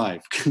rest of your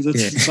life, because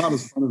it's not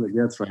as fun as it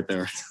gets right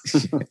there.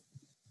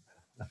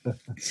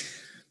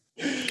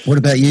 What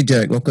about you,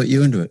 Derek? What got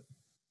you into it?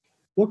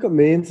 What got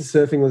me into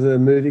surfing was a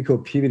movie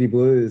called Puberty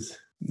Blues.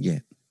 Yeah.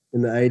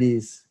 In the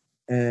 80s.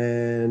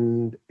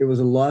 And it was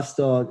a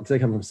lifestyle, because I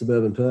come from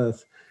suburban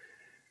Perth.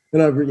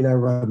 And I,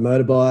 ride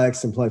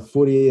motorbikes and play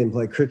footy and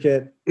play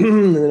cricket.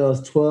 And then I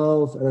was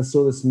 12 and I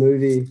saw this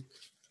movie,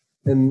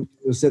 and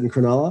it was set in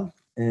Cronulla.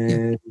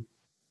 And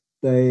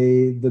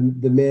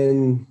the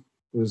men,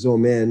 it was all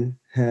men,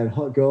 had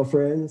hot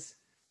girlfriends,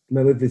 and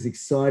they lived this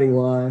exciting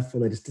life,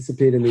 and they just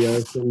disappeared in the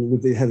ocean.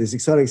 They had this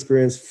exciting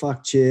experience,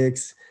 fucked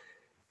chicks,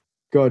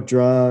 got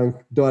drunk,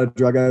 died of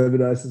drug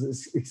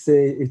overdoses.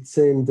 It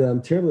seemed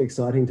terribly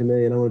exciting to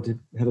me, and I wanted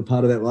to have a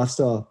part of that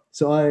lifestyle.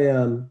 So I,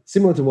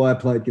 similar to why I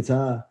played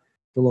guitar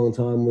for a long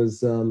time,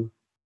 was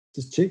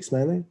just chicks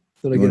mainly.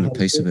 Thought I'd get a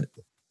piece of it.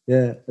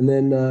 Yeah, and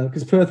then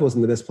because Perth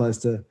wasn't the best place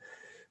to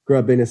grow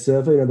up being a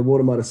surfer. The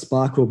water might have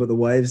sparkled, but the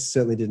waves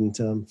certainly didn't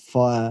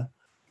fire.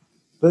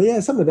 But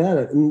yeah, something about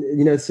it. And,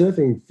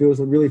 surfing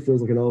really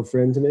feels like an old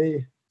friend to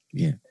me.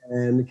 Yeah.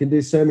 And it can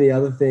do so many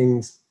other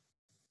things,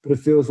 but it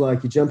feels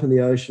like you jump in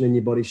the ocean and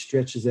your body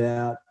stretches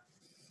out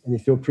and you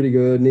feel pretty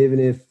good. And even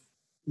if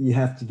you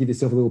have to give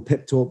yourself a little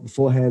pep talk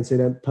beforehand so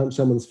you don't punch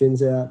someone's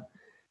fins out,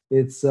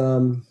 it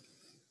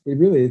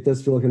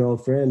does feel like an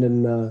old friend.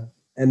 And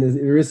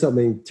there is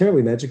something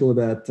terribly magical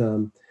about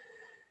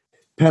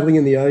paddling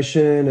in the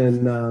ocean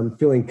and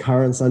feeling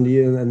currents under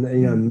you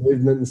and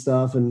movement and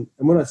stuff. And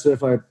when I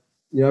surf, I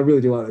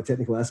really do like the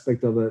technical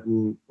aspect of it,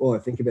 and all I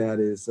think about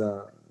is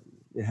how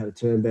to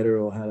turn better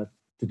or how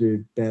to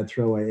do bad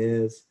throwaway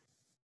airs.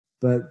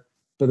 But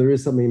there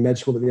is something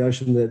magical about the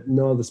ocean that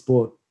no other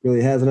sport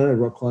really has. And I know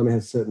rock climbing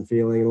has a certain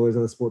feeling, and all these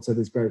other sports have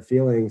these great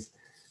feelings.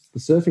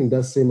 But surfing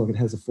does seem like it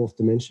has a fourth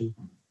dimension.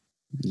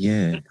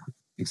 Yeah,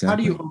 exactly. How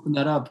do you open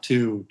that up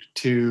to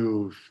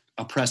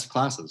oppressed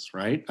classes,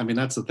 right? I mean,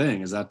 that's the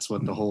thing, is that's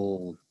what the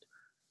whole,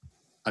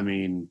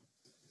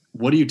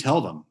 what do you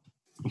tell them?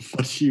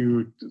 What do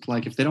you,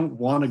 like, if they don't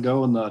want to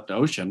go in the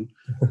ocean?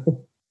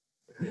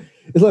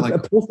 It's like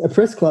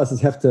oppressed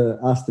classes have to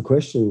ask the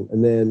question,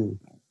 and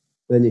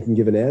then you can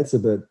give an answer.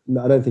 But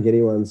I don't think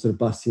anyone's sort of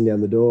busting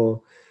down the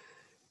door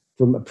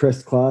from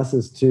oppressed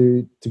classes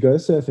to go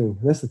surfing.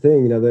 And that's the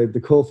thing,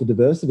 the call for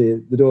diversity,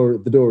 the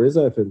door is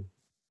open.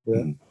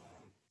 Yeah.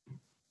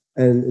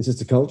 And it's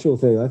just a cultural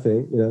thing, I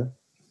think,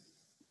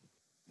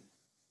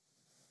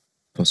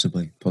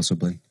 Possibly.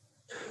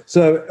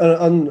 So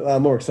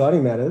on more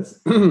exciting matters,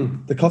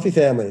 the Coffee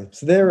family.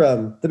 So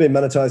they've been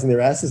monetizing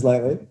their asses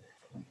lately.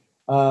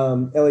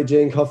 Ellie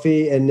Jean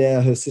Coffee and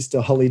now her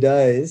sister Holly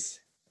Days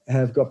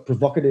have got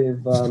provocative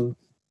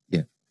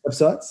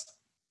websites.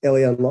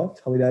 Ellie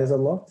Unlocked, Holly Days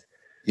Unlocked.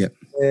 Yeah.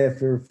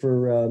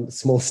 For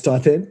small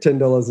stipend,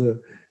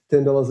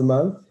 $10 a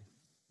month.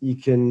 you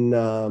can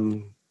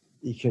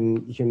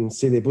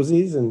see their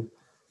bussies and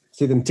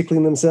see them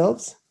tickling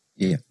themselves.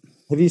 Yeah.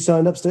 Have you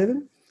signed up,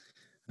 Stephen?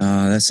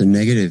 That's a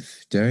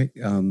negative, Derek.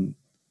 No,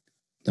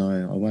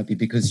 I won't be,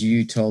 because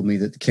you told me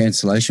that the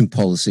cancellation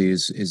policy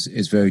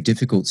is very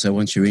difficult. So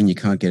once you're in, you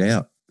can't get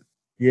out.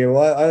 Yeah,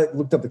 well, I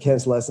looked up the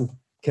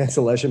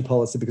cancellation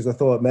policy because I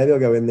thought maybe I'll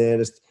go in there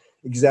and just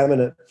examine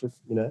it,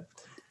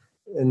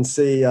 and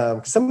see.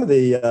 Some of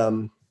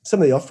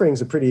the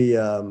offerings are pretty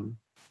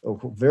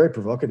very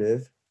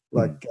provocative,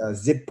 like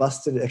zip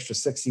busted, extra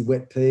sexy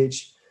wet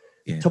peach,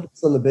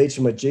 topless on the beach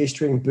in my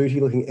G-string,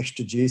 booty looking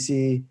extra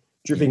juicy,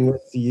 dripping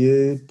wet for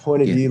you,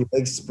 point of view,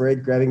 legs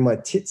spread, grabbing my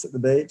tits at the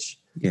beach.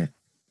 Yeah.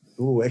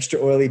 Ooh, extra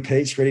oily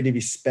peach, ready to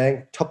be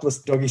spanked, topless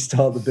doggy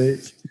style at the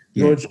beach.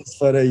 Gorgeous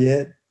photo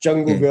yet.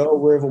 Jungle girl,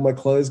 where have all my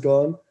clothes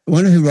gone? I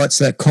wonder who writes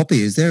that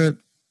copy. Is there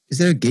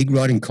a gig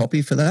writing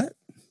copy for that?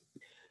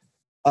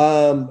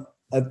 I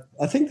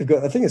think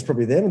it's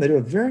probably them. They do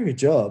a very good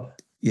job.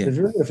 Yeah. They're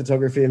very good at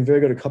photography and very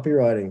good at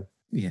copywriting.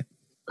 Yeah.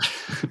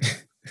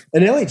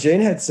 And Ellie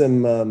Jean had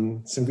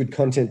some good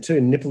content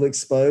too. Nipple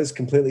exposed,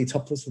 completely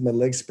topless with my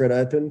legs spread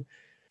open.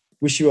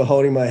 Wish you were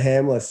holding my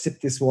hand while I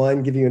sip this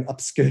wine, giving you an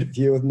upskirt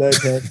view with no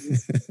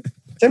panties.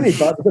 So many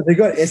buttons, but they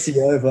got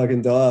SEO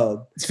fucking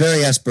dialed. It's very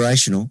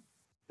aspirational.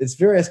 It's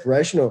very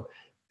aspirational.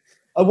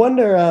 I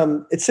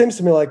wonder. It seems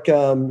to me like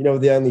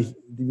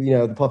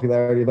the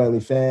popularity of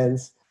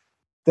OnlyFans,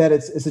 that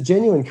it's a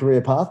genuine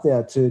career path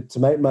now to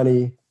make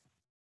money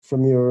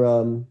from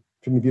your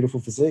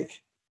beautiful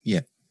physique.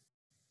 Yeah.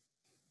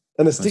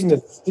 And the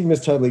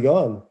stigma's totally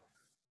gone.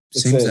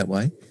 Seems that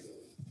way.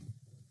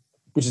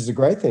 Which is a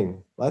great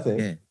thing, I think.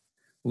 Yeah.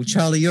 Well,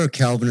 Charlie, you're a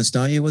Calvinist,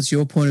 aren't you? What's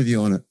your point of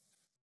view on it?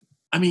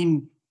 I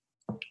mean,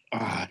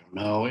 I don't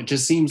know. It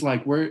just seems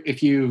like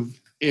if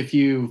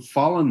you've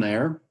fallen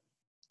there,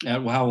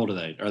 how old are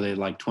they? Are they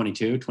like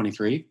 22,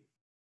 23?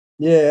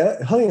 Yeah,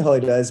 I think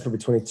Holly Day is probably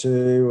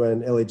 22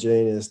 and Ellie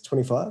Jean is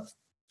 25.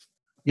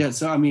 Yeah,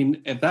 so I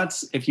mean,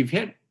 if you've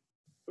hit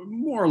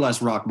more or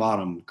less rock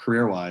bottom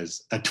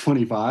career-wise at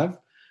 25,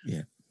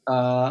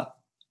 I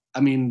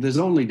mean, there's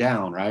only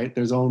down, right?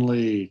 There's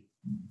only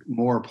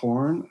more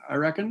porn, I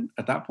reckon,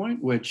 at that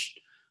point, which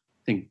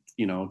I think,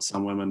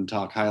 some women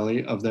talk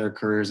highly of their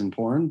careers in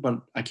porn, but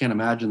I can't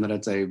imagine that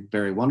it's a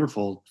very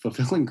wonderful,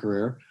 fulfilling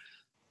career.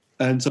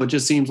 And so it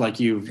just seems like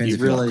you've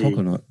really... Like cock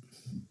or not.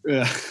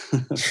 Yeah.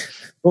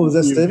 What was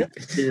that, Stephen?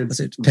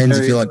 It depends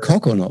if you like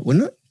cock or not,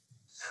 wouldn't it?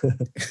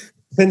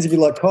 Depends if you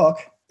like cock.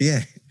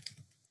 Yeah.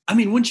 I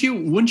mean, wouldn't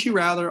you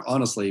rather,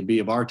 honestly, be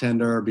a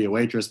bartender, be a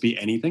waitress, be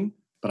anything?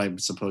 But I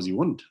suppose you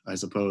wouldn't. I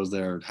suppose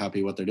they're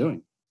happy what they're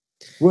doing.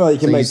 Well,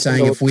 you're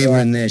saying if we were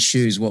in their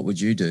shoes, what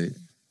would you do?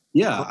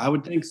 Yeah, I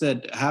would think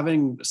that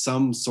having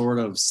some sort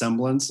of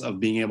semblance of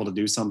being able to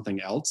do something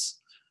else,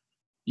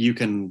 you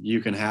can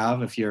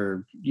have if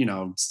you're,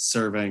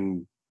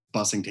 serving,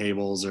 bussing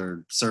tables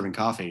or serving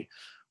coffee.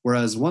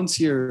 Whereas once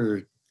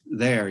you're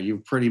there,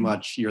 you're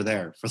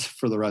there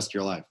for the rest of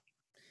your life.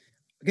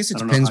 I guess it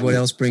depends what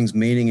else brings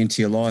meaning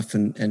into your life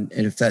and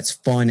if that's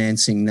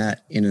financing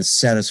that in a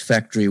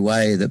satisfactory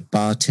way that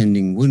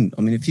bartending wouldn't.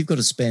 I mean, if you've got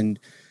to spend,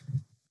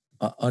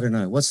 I don't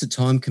know, what's the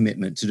time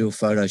commitment to do a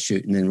photo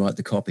shoot and then write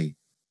the copy?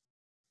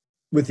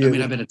 I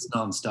bet it's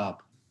nonstop.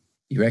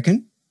 You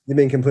reckon? You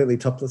mean completely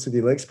topless with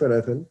your legs spread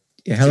open?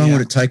 Yeah, how long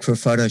would it take for a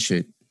photo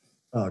shoot?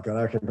 Oh, God,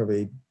 I reckon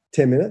probably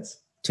 10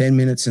 minutes. 10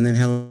 minutes, and then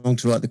how long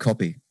to write the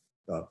copy?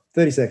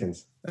 30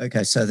 seconds.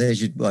 Okay, so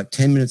there's your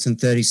 10 minutes and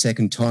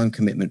 30-second time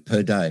commitment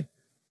per day.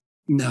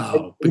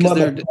 No, because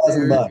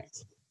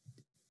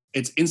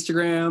it's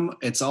Instagram.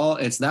 It's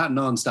that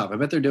nonstop. I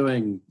bet they're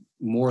doing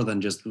more than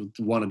just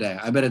one a day.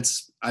 I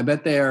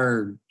bet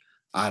they're,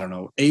 I don't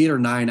know, 8 or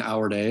 9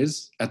 hour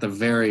days at the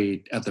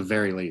very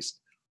least.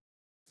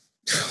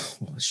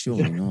 Well,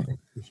 surely not.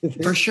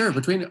 For sure.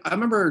 I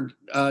remember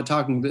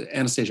talking to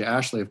Anastasia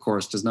Ashley, of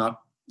course, did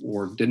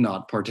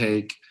not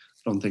partake.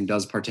 I don't think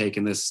does partake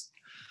in this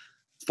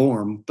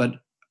form, but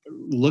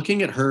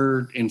looking at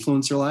her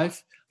influencer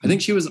life, I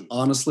think she was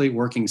honestly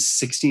working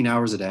 16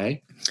 hours a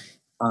day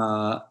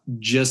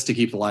just to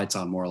keep the lights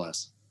on, more or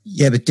less.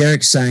 Yeah, but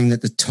Derek's saying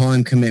that the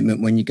time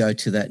commitment when you go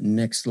to that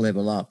next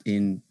level up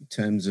in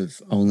terms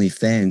of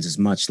OnlyFans is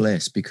much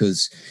less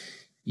because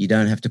you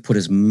don't have to put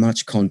as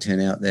much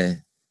content out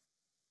there.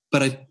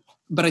 But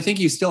I think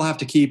you still have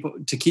to keep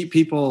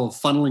people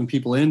funneling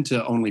people into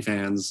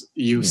OnlyFans.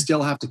 You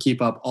still have to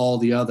keep up all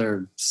the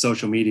other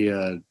social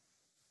media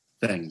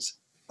things.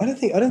 I don't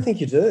think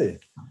you do.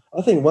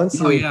 I think once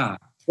people get a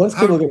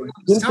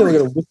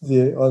whiff of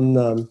you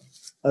on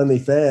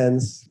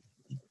OnlyFans,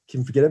 you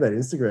can forget about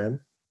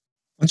Instagram.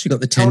 Once you've got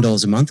the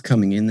 $10 a month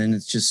coming in, then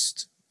it's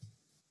just,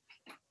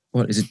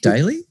 what is it,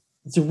 daily?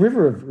 It's a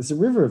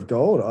river of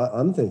gold.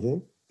 I'm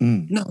thinking.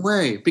 No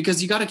way,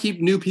 because you got to keep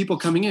new people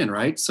coming in,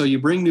 right? So you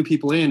bring new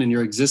people in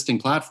your existing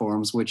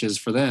platforms, which is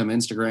for them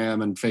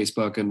Instagram and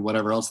Facebook and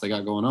whatever else they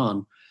got going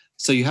on.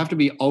 So you have to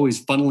be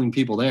always funneling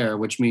people there,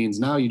 which means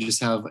now you just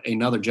have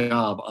another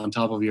job on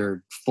top of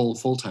your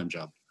full-time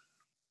job.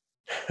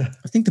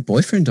 I think the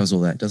boyfriend does all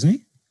that, doesn't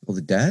he? Or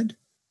the dad?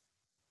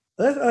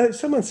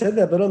 Someone said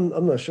that, but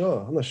I'm not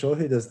sure. I'm not sure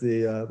who does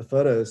the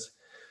photos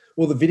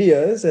or the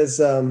videos.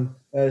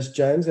 As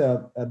James,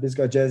 our biz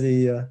guy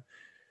Jazzy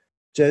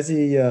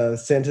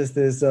sent us.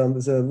 There's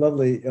a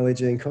lovely Ellie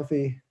Jean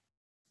Coffee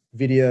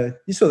video.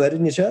 You saw that,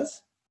 didn't you,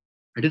 Chaz?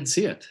 I didn't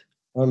see it.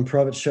 On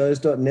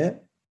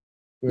privateshows.net,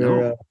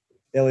 where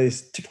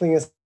Ellie's tickling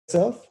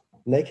herself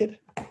naked.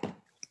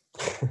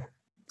 Full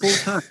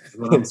time is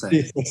what I'm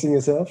saying. Fixing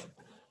herself.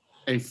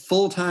 A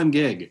full-time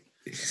gig,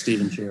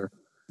 Stephen Shear.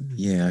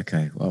 Yeah,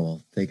 okay.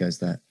 Well, there goes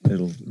that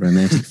little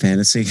romantic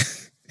fantasy.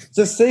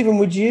 So, Stephen,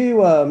 would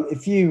you,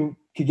 if you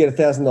could get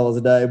 $1,000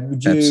 a day,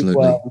 would you?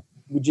 Absolutely.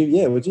 Would you?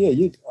 Yeah, would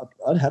you?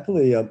 I'd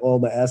happily oil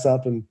my ass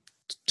up and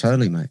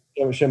Totally, mate.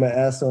 show my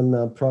ass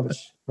on private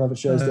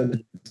shows.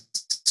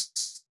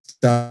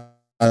 Start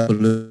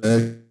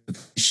a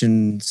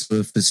sort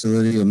of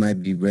facility, or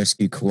maybe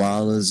rescue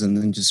koalas, and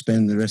then just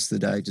spend the rest of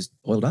the day just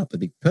oiled up. It'd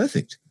be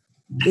perfect.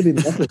 It'd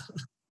be lovely.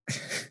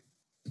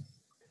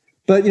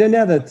 But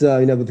now that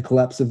with the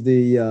collapse of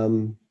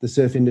the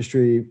surf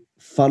industry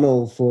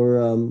funnel for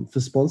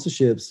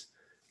sponsorships,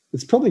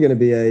 it's probably going to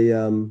be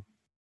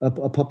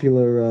a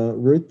popular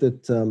route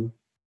that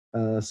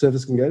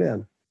surfers can go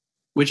down.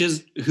 Which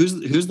is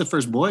who's the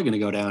first boy going to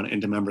go down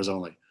into members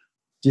only?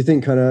 Do you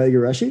think Kona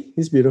Igarashi?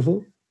 He's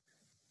beautiful.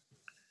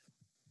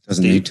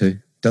 Doesn't need to.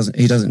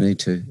 He doesn't need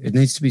to. It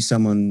needs to be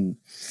someone.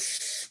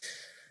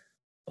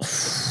 A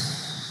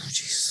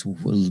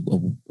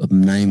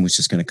name was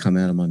just going to come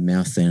out of my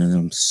mouth then, and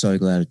I'm so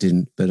glad it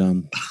didn't. But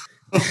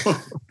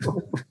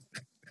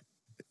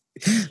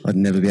I'd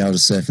never be able to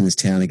surf in this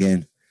town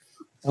again.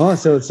 Oh,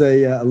 so it's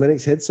a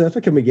Lennox head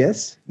surfer? Can we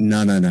guess?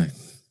 No.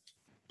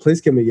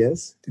 Please, can we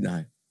guess?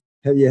 No.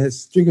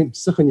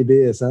 Suck on your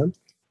beer, son.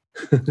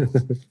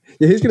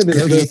 Yeah, who's going to be?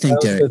 Who do you think,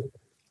 Derek?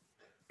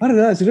 I don't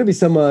know. It's going to be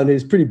someone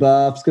who's pretty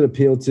buff. It's going to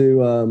appeal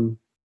to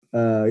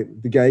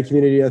the gay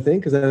community, I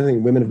think, because I don't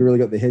think women have really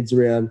got their heads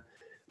around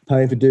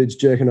paying for dudes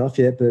jerking off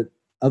yet, but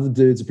other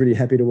dudes are pretty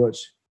happy to watch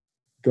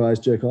guys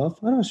jerk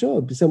off. I'm not sure.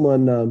 It'd be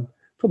someone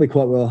probably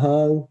quite well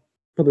hung,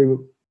 probably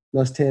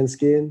nice tan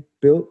skin,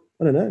 built.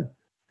 I don't know.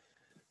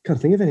 Can't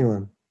think of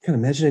anyone. Can't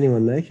imagine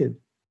anyone naked.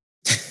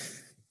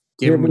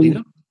 Gabriel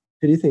Medina?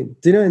 Who do you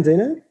think? Dino and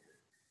Dino?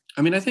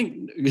 I mean, I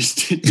think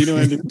Dino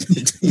and Dino.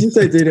 You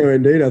say Dino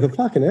and Dino, the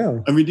fucking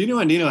hell. I mean, Dino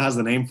and Dino has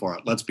the name for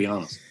it. Let's be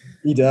honest.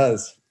 He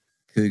does.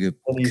 Cougar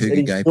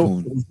gay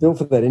porn. He's built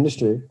for that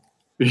industry.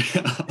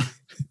 Yeah.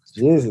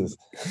 Jesus.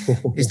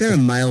 Is there a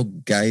male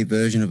gay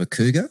version of a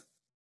cougar?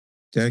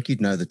 Derek, you'd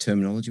know the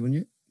terminology, wouldn't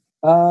you?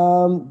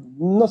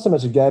 Not so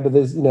much a gay, but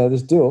there's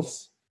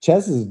DILFs.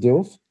 Chaz is a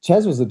DILF.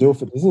 Chaz was a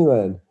DILF at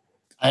Disneyland.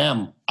 I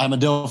am. I'm a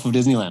DILF of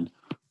Disneyland.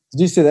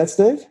 Did you see that,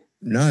 Steve?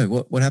 No.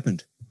 What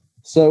happened?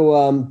 So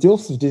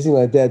DILFs of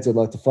Disneyland dads would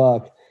like to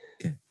fuck.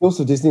 Okay. DILFs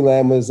of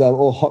Disneyland was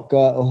all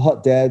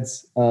hot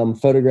dads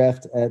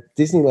photographed at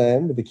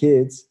Disneyland with the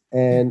kids,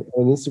 and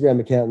an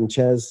Instagram account, and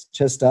Chaz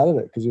started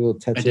it because he was a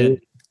tattoo. I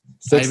did.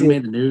 Sexy. I even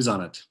made the news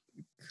on it.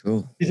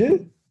 Cool. You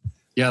did?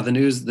 Yeah, the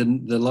news, the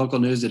local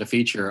news did a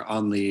feature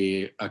on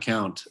the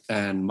account,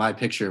 and my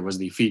picture was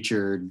the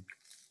featured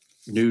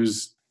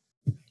news.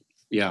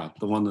 Yeah,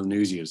 the one the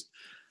news used.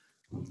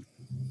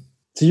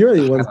 So you're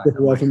really one step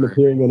away from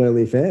appearing on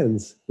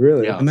OnlyFans,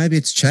 really? Yeah. Maybe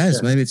it's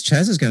Chaz. Yeah. Maybe it's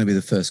Chaz is going to be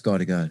the first guy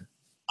to go.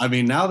 I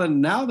mean, now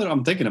that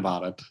I'm thinking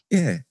about it,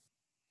 yeah,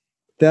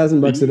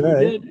 $1,000 a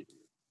day,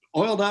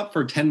 oiled up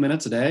for 10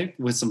 minutes a day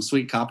with some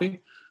sweet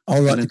copy.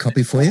 I'll write the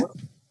copy for you.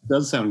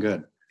 Does sound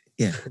good.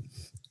 Yeah.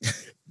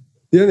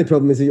 The only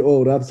problem is you're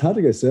oiled up. It's hard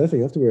to go surfing.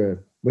 You have to wear a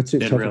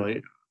wetsuit.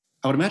 Really,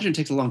 I would imagine it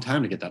takes a long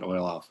time to get that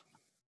oil off.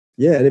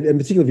 Yeah, and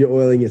particularly if you're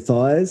oiling your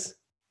thighs.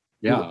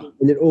 Yeah,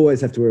 and you'd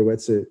always have to wear a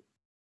wetsuit.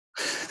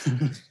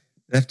 It'd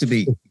have to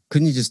be.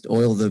 Couldn't you just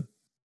oil the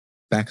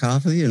back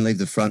half of you and leave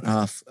the front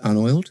half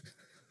unoiled?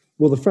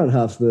 Well, the front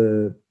half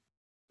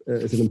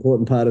is an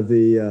important part of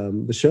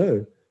the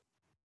show.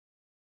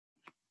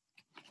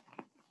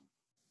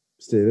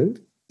 Stephen,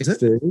 is it?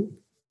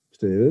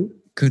 Stephen,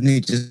 couldn't he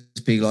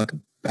just be like a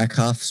back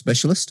half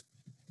specialist?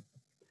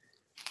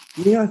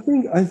 Yeah,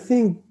 I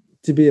think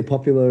to be a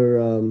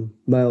popular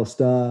male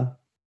star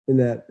in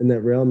that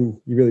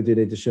realm, you really do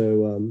need to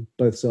show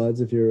both sides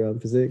of your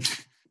physique.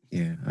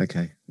 Yeah.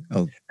 Okay.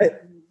 I'll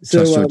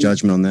trust your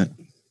judgment on that.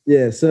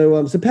 Yeah.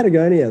 So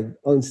Patagonia,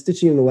 on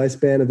stitching in the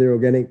waistband of their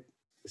organic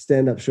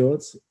stand-up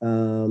shorts,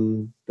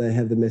 they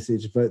have the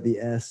message "Vote the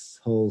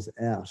assholes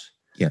out."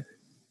 Yeah.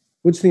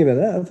 What do you think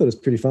about that? I thought it was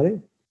pretty funny.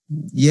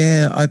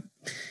 Yeah,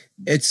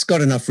 it's got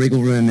enough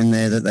wriggle room in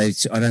there that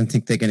I don't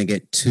think they're going to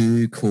get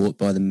too caught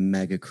by the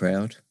MAGA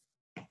crowd.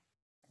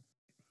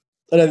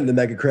 I don't think the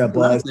MAGA crowd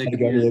buys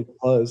Patagonia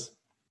clothes.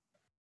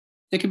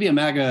 It could be a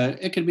MAGA.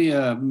 It could be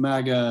a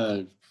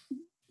MAGA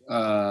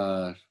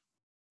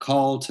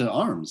call to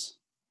arms.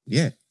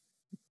 Yeah,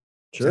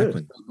 sure.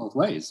 Exactly. Both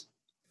ways.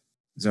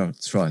 Oh,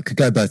 That's right. Could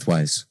go both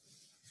ways.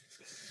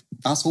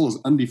 Asshole is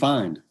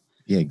undefined.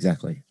 Yeah,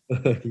 exactly.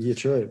 Yeah,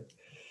 true.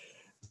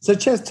 So,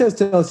 Chaz,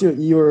 tell us,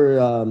 you're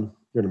an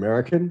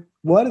American.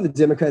 Why did the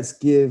Democrats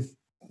give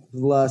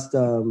the last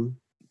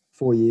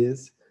 4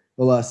 years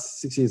the last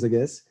 6 years, I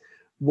guess.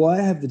 Why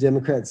have the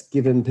Democrats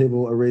given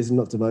people a reason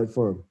not to vote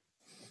for him?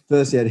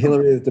 First, you had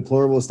Hillary with a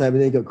deplorable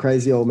statement. Then you got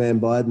crazy old man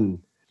Biden.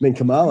 I mean,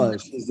 Kamala,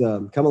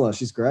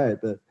 she's great,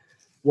 but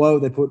why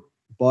would they put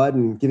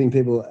Biden giving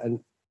people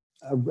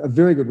a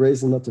very good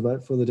reason not to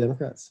vote for the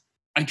Democrats?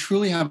 I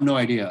truly have no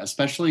idea,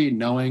 especially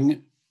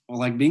knowing,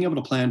 like, being able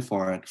to plan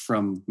for it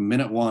from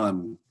minute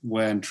one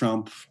when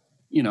Trump,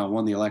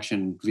 won the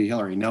election via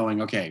Hillary,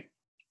 knowing, okay,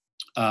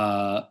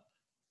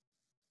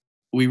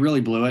 we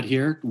really blew it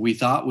here. We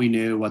thought we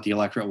knew what the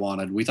electorate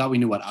wanted. We thought we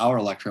knew what our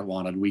electorate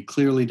wanted. We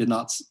clearly did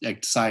not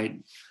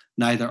excite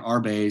neither our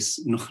base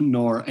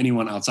nor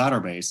anyone outside our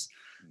base.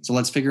 So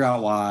let's figure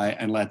out why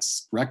and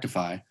let's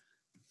rectify.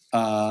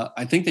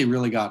 I think they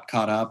really got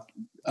caught up,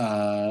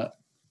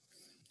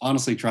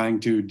 honestly,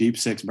 trying to deep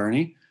six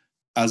Bernie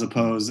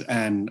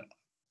and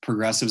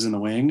progressives in the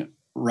wing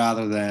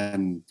rather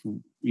than,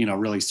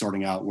 really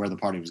sorting out where the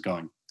party was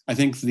going. I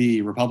think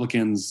the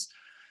Republicans,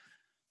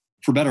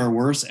 for better or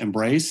worse,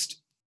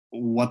 embraced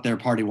what their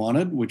party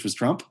wanted, which was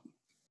Trump.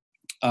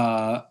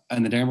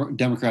 And the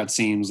Democrats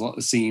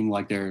seem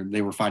like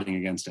they were fighting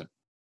against it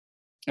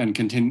and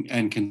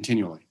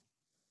continually.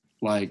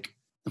 Like,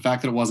 the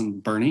fact that it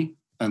wasn't Bernie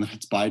and that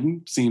it's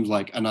Biden seems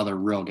like another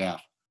real gaffe.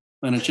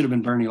 And it should have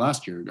been Bernie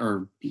last year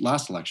or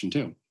last election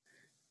too.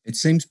 It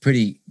seems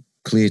pretty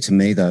clear to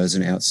me, though, as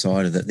an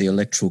outsider, that the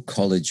electoral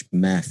college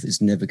math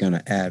is never going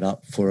to add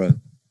up for a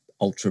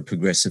ultra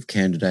progressive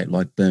candidate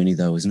like Bernie,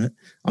 though, isn't it?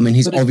 I mean,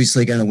 he's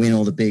obviously going to win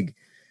all the big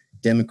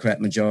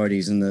Democrat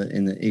majorities in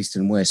the East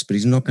and West, but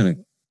he's not going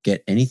to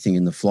get anything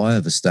in the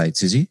flyover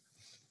states, is he?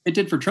 It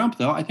did for Trump,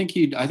 though. I think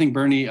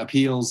Bernie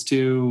appeals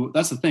to.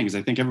 That's the thing, is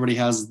I think everybody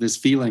has this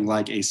feeling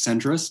like a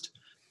centrist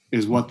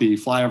is what the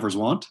flyovers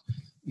want,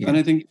 and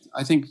I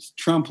think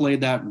Trump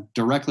laid that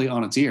directly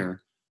on its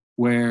ear,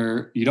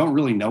 where you don't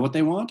really know what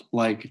they want.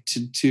 Like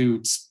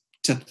to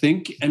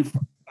think, and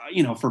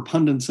for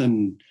pundits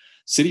and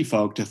city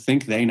folk to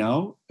think they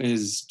know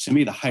is, to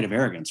me, the height of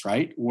arrogance,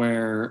 right?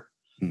 Where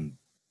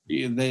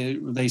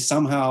they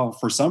somehow,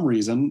 for some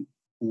reason,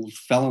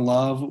 fell in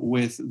love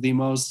with the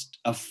most,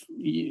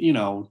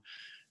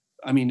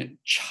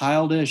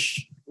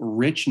 childish,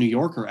 rich New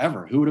Yorker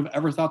ever. Who would have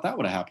ever thought that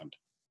would have happened?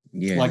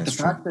 Yeah, like the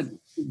fact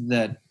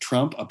that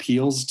Trump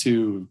appeals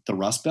to the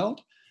Rust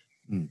Belt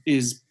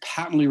is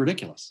patently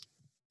ridiculous.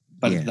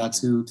 But that's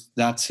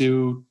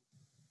who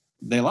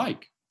they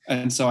like.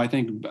 And so I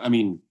think,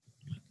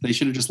 they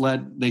should have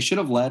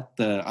let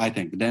the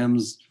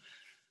Dems,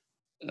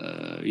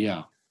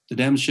 the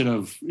Dems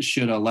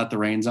should have let the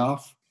reins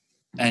off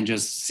and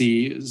just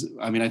see.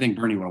 I think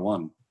Bernie would have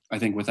won. I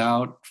think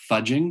without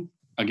fudging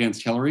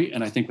against Hillary,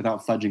 and I think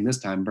without fudging this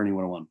time, Bernie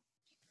would have won.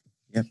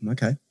 Yep.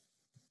 Okay.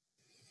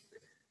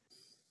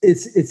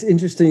 It's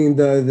interesting,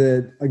 though,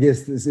 that I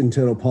guess this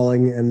internal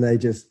polling, and they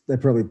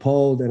probably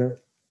polled,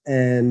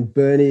 and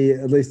Bernie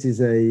at least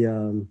is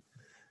a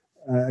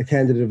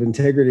candidate of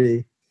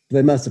integrity.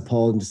 They must have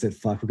polled and just said,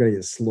 "Fuck, we're going to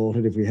get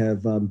slaughtered if we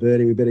have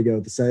Bernie. We better go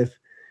with the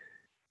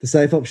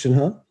safe option,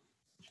 huh?"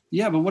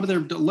 Yeah, but what are they?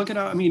 Look at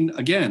how.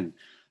 Again,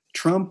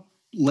 Trump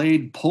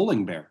laid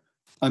polling bare.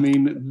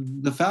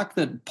 The fact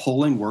that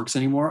polling works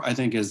anymore, I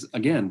think, is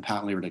again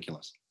patently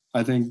ridiculous.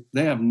 I think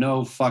they have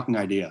no fucking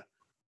idea.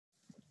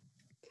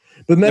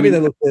 But maybe they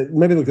looked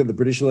at the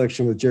British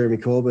election with Jeremy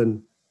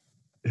Corbyn,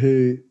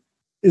 who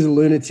is a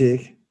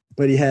lunatic,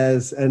 but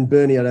and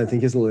Bernie, I don't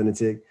think, is a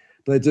lunatic.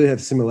 But they do have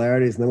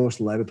similarities, and they watch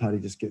the Labor Party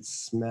just get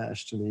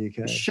smashed in the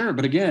UK. Sure,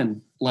 but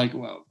again,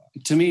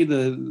 to me,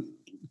 the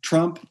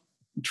Trump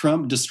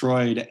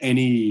destroyed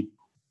any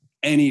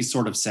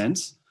sort of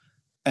sense,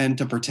 and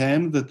to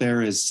pretend that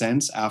there is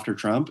sense after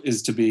Trump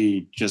is to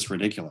be just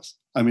ridiculous.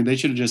 They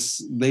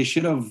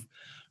should have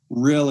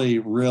really,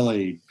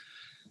 really,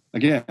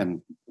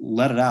 again,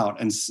 let it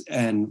out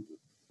and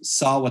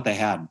saw what they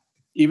had.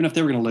 Even if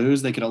they were going to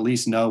lose, they could at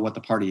least know what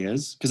the party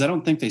is, because I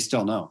don't think they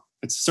still know.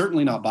 It's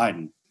certainly not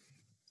Biden.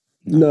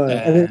 No,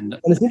 and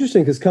it's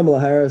interesting because Kamala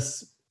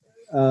Harris,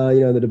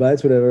 the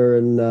debates, whatever,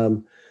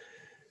 and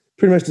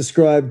pretty much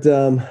described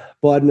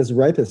Biden as a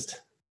rapist.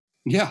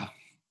 Yeah.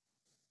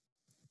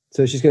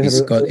 So she's going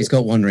to have. He's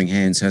got wandering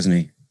hands, hasn't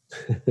he?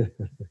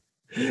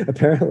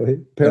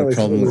 apparently, got a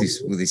problem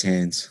with his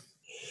hands.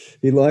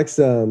 He likes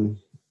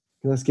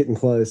getting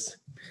close.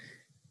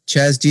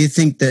 Chaz, do you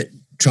think that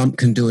Trump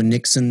can do a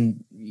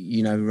Nixon,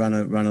 run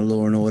a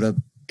law and order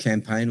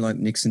campaign like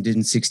Nixon did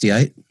in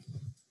 '68?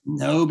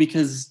 No,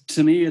 because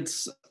to me,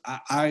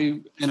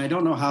 I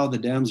don't know how the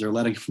Dems are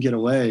letting him get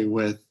away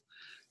with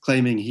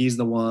claiming he's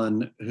the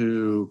one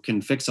who can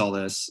fix all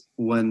this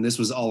when this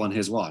was all on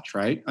his watch,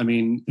 right?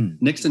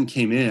 Nixon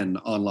came in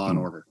on Law and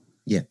Order.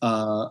 Yeah.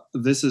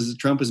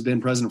 Trump has been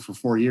president for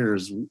 4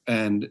 years,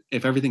 and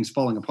if everything's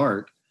falling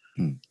apart,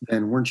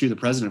 then weren't you the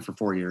president for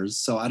 4 years?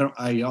 So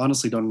I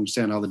honestly don't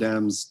understand how the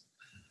Dems.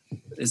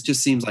 It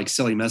just seems like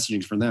silly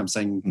messaging from them,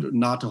 saying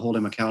not to hold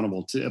him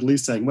accountable, to at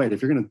least saying, wait,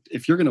 if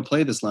you're gonna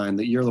play this line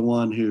that you're the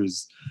one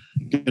who's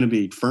going to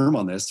be firm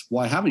on this,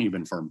 why haven't you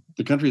been firm?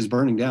 The country is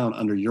burning down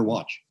under your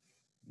watch.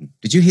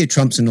 Did you hear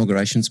Trump's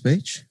inauguration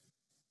speech?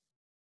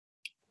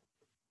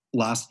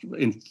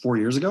 in 4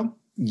 years ago.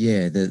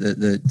 Yeah,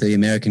 the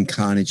American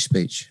Carnage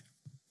speech.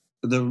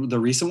 The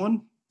recent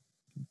one.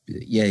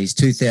 Yeah, his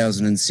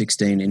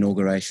 2016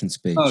 inauguration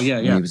speech. Oh yeah,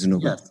 when yeah. He was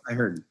inaugurated. Yes, I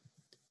heard.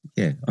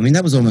 Yeah, I mean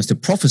that was almost a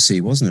prophecy,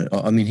 wasn't it?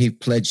 I mean, he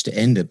pledged to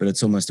end it, but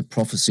it's almost a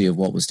prophecy of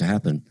what was to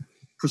happen.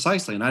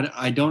 Precisely, and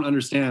I don't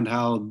understand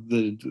how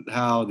the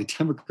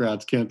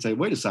Democrats can't say,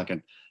 wait a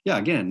second. Yeah,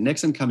 again,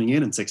 Nixon coming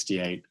in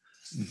 '68,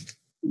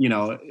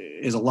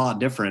 is a lot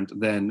different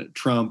than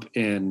Trump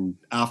in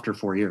after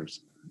 4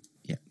 years.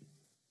 Yeah.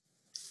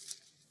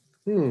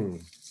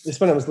 This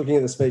one I was looking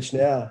at the speech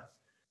now.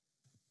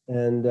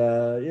 And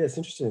it's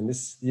interesting.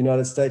 The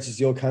United States is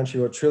your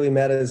country. What truly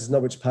matters is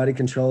not which party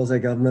controls our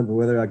government, but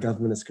whether our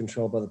government is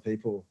controlled by the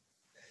people.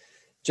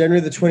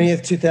 January the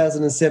 20th,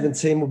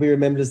 2017 will be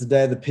remembered as the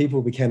day the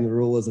people became the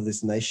rulers of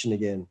this nation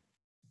again.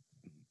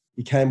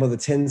 You came by the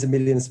tens of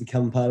millions to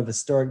become part of a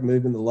historic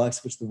movement the likes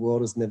of which the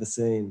world has never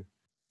seen.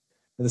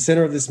 At the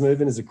center of this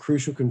movement is a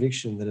crucial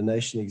conviction that a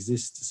nation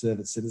exists to serve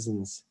its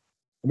citizens.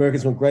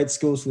 Americans want great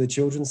schools for their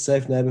children,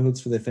 safe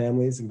neighborhoods for their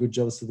families, and good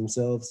jobs for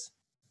themselves.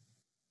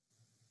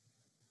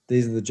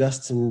 These are the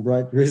just and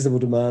reasonable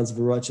demands of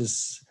a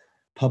righteous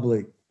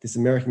public. This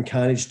American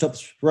carnage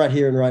stops right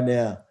here and right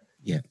now.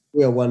 Yeah.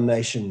 We are one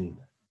nation.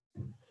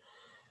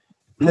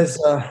 There's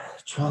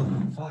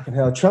Trump. Fucking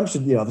hell. Trump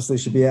should be out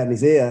in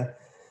his ear.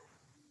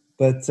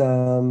 But it's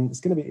going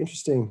to be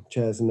interesting,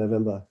 Chaz, in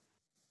November.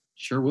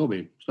 Sure will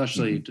be.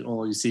 Especially,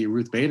 you see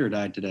Ruth Bader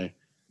died today.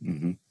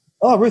 Mm-hmm.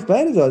 Oh, Ruth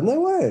Bader died.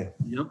 No way.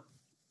 Yep.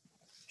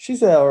 She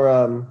was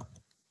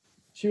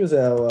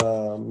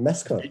our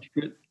mascot.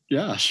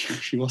 Yeah,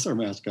 she was our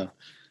mascot.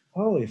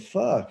 Holy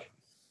fuck.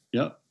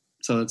 Yep.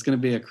 So it's going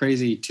to be a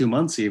crazy 2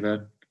 months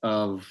even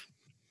of,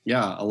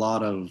 a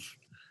lot of,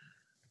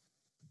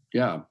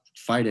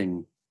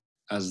 fighting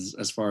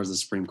as far as the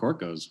Supreme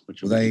Court goes.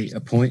 Which will they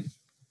appoint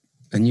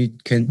a new,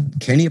 can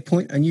he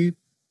appoint a new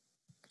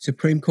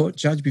Supreme Court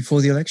judge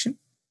before the election?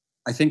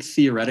 I think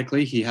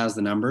theoretically he has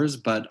the numbers,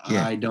 but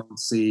I don't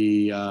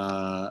see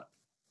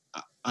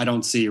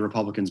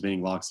Republicans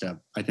being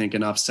lockstep. I think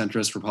enough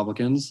centrist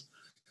Republicans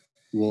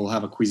will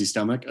have a queasy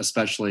stomach,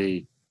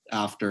 especially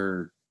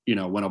after,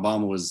 when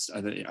Obama was,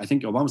 I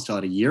think Obama still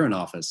had a year in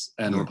office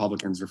and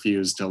Republicans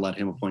refused to let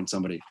him appoint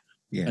somebody.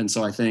 Yeah. And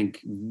so I think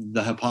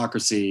the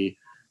hypocrisy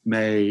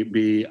may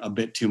be a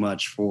bit too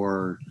much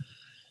for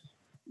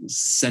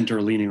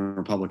center-leaning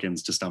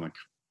Republicans to stomach.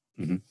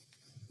 Mm-hmm.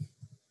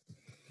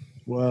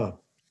 Wow.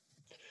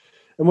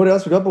 And what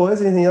else we got,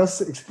 boys? Anything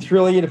else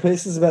thrilling you to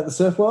pieces about the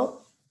surf world?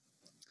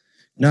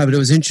 No, but it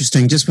was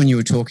interesting. Just when you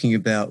were talking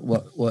about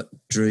what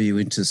drew you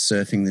into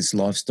surfing this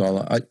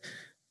lifestyle,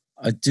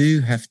 I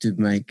do have to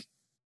make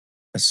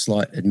a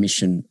slight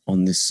admission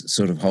on this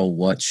sort of whole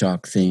white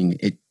shark thing.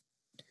 It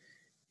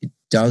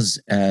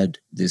does add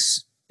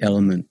this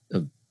element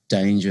of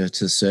danger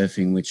to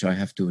surfing, which I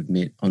have to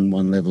admit, on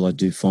one level, I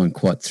do find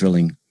quite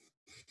thrilling.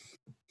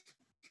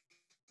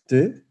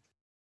 Dude?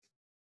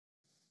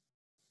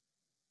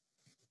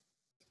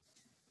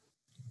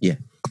 Yeah.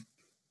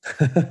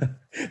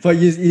 But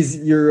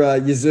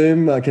your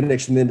Zoom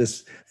connection then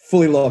just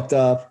fully locked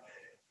up.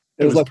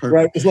 It was like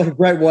a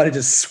great white. It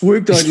just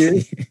swooped on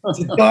you.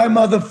 Die,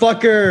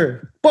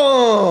 motherfucker!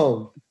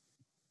 Boom!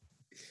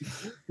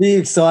 Are you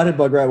excited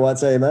by great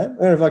whites, are you, mate? I don't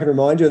know if I can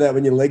remind you of that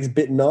when your leg's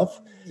bitten off.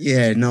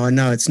 Yeah, no, I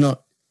know. It's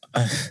not.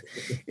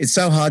 It's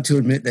so hard to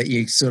admit that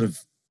you sort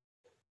of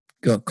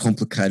got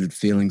complicated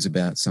feelings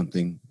about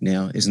something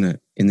now, isn't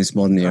it? In this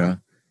modern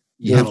era,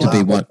 you have to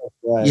be one.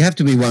 Right. You have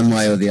to be one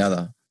way or the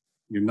other.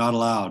 You're not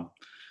allowed.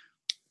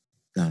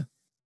 No,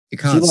 you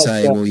can't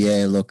say, well,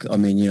 yeah, look, I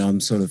mean, I'm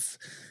sort of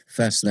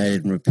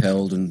fascinated and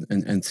repelled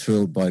and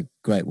thrilled by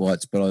great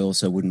whites, but I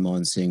also wouldn't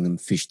mind seeing them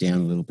fish down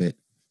a little bit.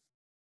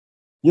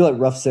 You like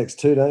rough sex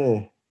too, don't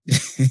you?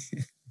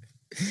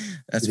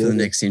 That's for the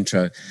next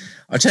intro.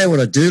 I'll tell you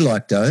what I do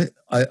like, though.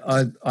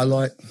 I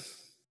like...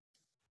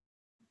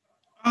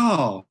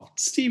 Oh,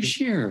 Steve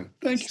Shearer.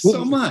 Thank you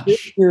so much. Steve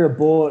Shearer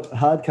bought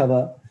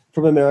hardcover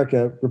from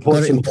America.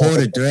 Got it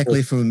imported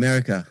directly from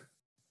America.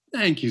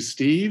 Thank you,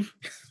 Steve.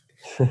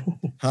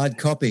 Hard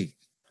copy.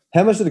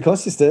 How much did it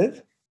cost you,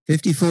 Steve?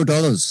 $54.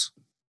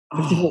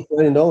 $54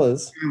 million.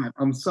 Damn it,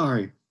 I'm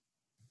sorry.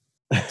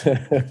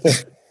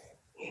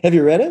 Have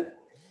you read it?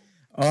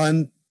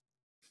 I'm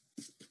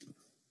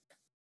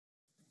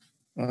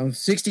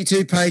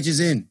 62 pages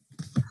in.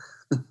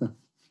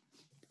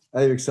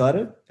 Are you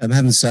excited? I'm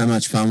having so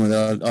much fun with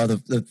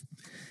it.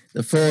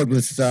 The forward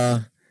with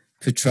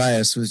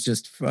Petraeus was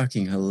just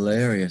fucking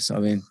hilarious. I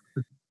mean,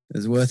 it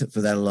was worth it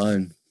for that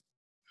alone.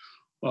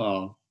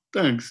 Oh,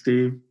 thanks,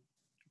 Steve.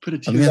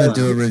 I'm going to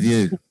do a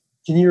review.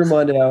 Can you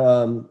remind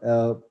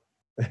our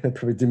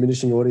probably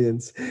diminishing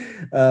audience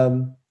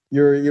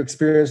your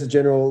experience with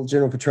General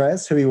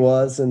Petraeus, who he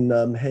was, and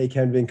how you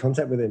came to be in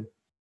contact with him?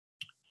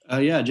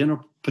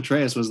 General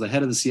Petraeus was the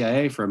head of the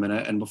CIA for a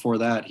minute, and before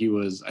that, he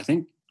was, I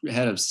think,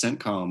 head of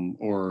CENTCOM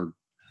or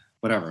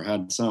whatever.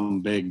 Had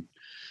some big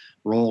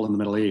role in the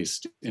Middle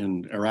East,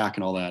 in Iraq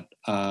and all that,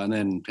 and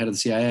then head of the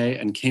CIA,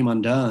 and came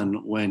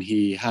undone when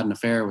he had an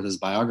affair with his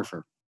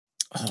biographer.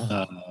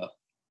 Oh,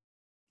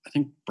 I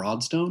think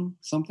Broadstone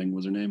something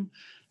was her name.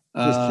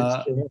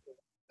 Yes,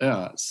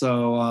 Yeah.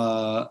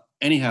 So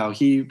anyhow,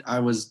 I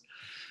was,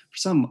 for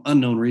some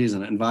unknown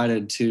reason,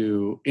 invited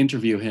to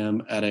interview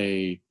him at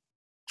a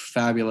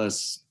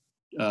fabulous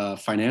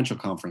financial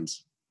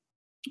conference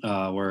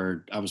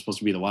where I was supposed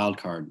to be the wild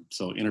card.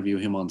 So interview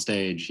him on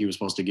stage. He was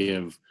supposed to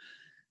give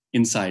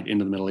insight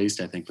into the Middle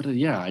East, I think. But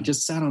yeah, I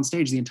just sat on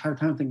stage the entire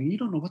time thinking, you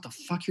don't know what the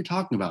fuck you're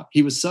talking about.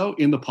 He was so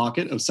in the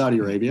pocket of Saudi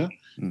Arabia.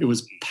 It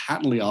was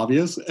patently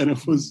obvious, and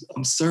it was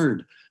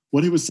absurd.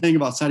 What he was saying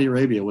about Saudi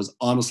Arabia was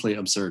honestly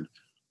absurd.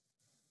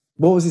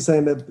 What was he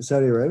saying about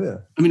Saudi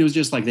Arabia? I mean, it was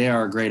just like they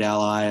are a great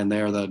ally and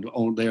they are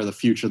the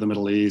future of the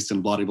Middle East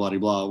and blah, blah, blah,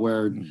 blah,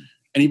 where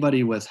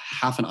anybody with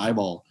half an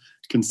eyeball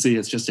can see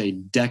it's just a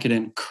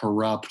decadent,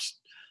 corrupt,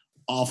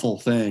 awful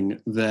thing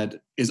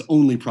that is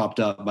only propped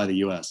up by the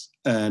U.S.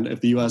 And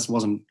if the U.S.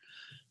 wasn't,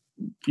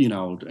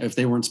 if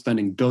they weren't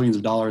spending billions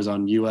of dollars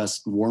on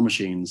U.S. war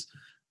machines,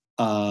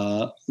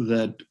 they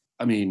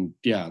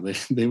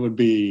would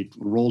be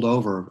rolled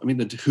over. I mean,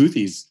 the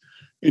Houthis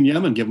in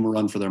Yemen give them a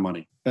run for their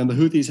money. And the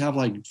Houthis have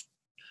like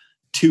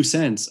 2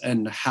 cents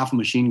and half a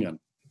machine gun.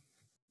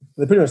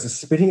 They're pretty much just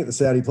spitting at the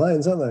Saudi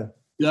planes, aren't they?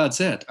 Yeah, that's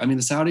it. I mean,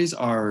 the Saudis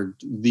are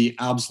the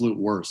absolute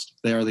worst.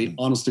 They are the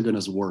honest to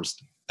goodness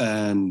worst.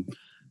 And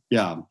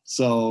yeah,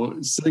 so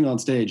sitting on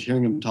stage,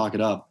 hearing him talk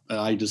it up,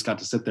 I just got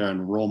to sit there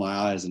and roll my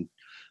eyes and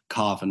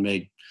cough and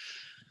make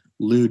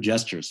lewd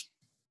gestures.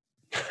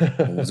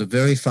 It was a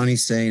very funny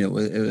scene. It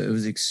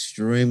was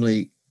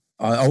extremely.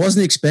 I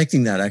wasn't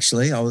expecting that,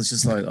 actually. I was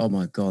just like, oh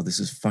my God, this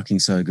is fucking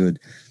so good.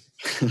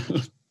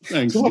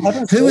 Thanks. So what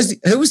happened? Who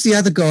was the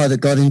other guy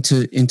that got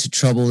into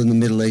trouble in the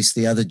Middle East?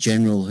 The other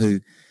general who,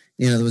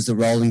 there was the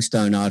Rolling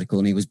Stone article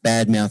and he was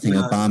bad mouthing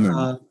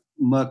Obama.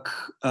 Muck.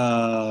 It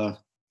was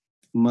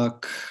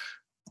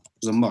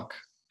a muck.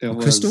 It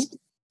McChrystal? was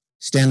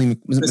Stanley,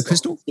 was it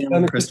McChrystal?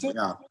 Stanley McChrystal,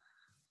 yeah.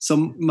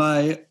 So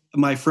my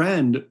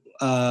friend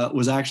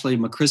was actually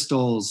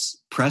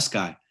McChrystal's press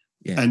guy.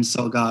 Yeah. And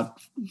so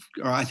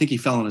I think he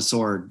fell on his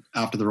sword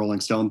after the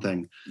Rolling Stone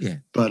thing. Yeah.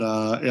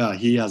 But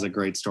he has a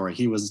great story.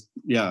 He was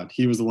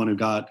the one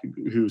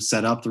who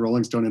set up the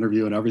Rolling Stone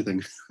interview and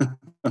everything.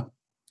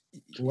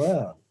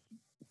 Wow.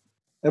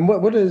 And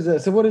what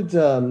did Stanley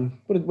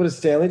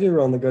do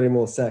wrong that got him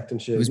all sacked and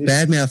shit? He was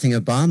bad mouthing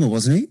Obama,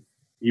 wasn't he?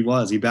 He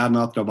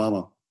badmouthed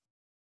Obama.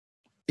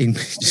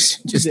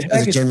 Just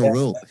as a general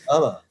rule.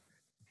 Obama.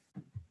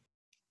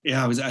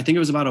 Yeah, I think it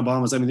was about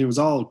Obama's. I mean, it was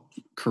all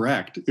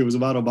correct. It was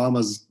about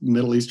Obama's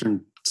Middle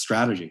Eastern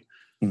strategy.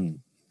 Mm.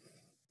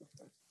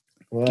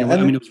 Wow.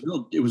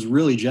 It was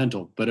really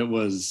gentle, but it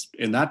was,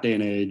 in that day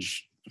and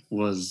age,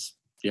 was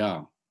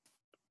it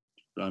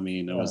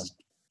was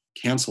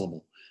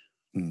cancelable.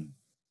 Mm.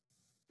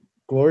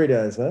 Glory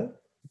days, man.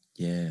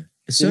 Yeah.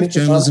 Is surf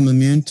journalism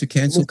immune to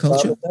cancel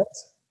culture?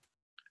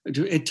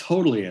 It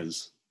totally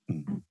is.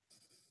 Mm.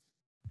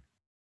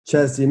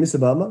 Chaz, do you miss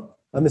Obama?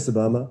 I miss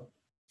Obama.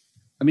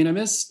 I mean, no.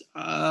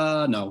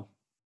 I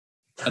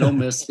don't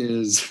miss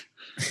his,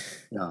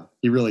 yeah,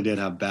 he really did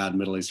have bad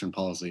Middle Eastern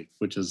policy,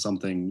 which is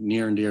something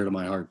near and dear to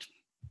my heart.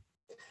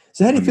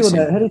 So how do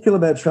you feel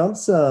about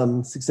Trump's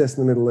success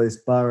in the Middle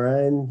East?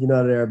 Bahrain,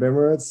 United Arab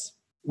Emirates,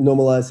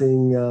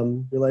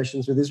 normalizing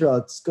relations with Israel.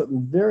 It's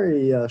gotten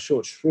very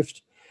short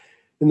shrift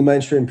in the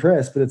mainstream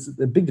press, but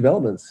they're big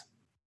developments.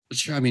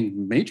 Sure, I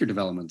mean, major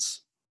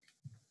developments.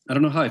 I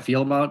don't know how I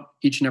feel about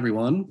each and every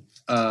one,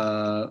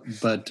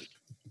 but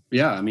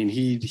yeah, I mean,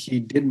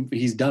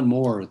 he's done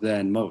more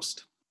than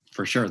most,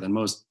 for sure.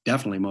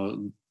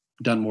 Definitely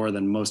done more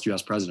than most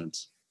U.S.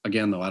 presidents.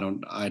 Again, though, I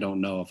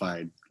don't know if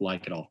I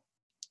like it all.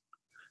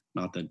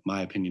 Not that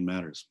my opinion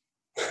matters.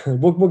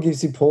 What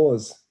gives you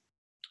pause?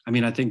 I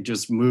mean, I think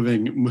just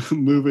moving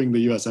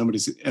the U.S.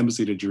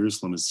 embassy to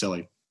Jerusalem is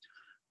silly.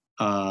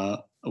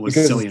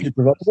 Because silly. It's too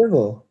provocative,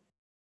 or?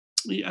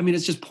 I mean,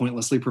 it's just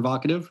pointlessly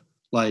provocative.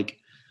 Like,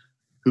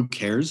 who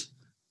cares?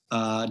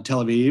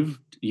 Tel Aviv,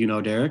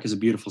 Derek, is a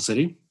beautiful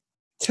city.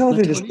 Tel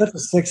Aviv is such a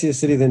sexier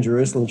city than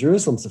Jerusalem.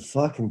 Jerusalem's a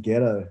fucking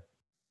ghetto.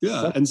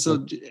 Yeah, and so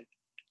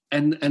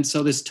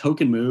this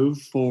token move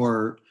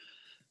for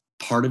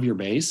part of your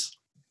base,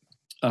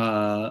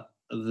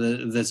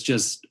 that's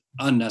just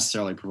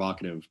unnecessarily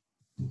provocative.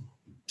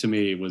 To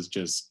me, was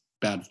just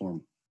bad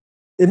form.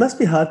 It must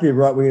be hard to be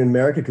right wing in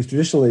America because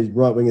traditionally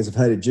right wingers have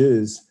hated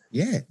Jews.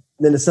 Yeah.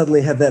 And then to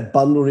suddenly have that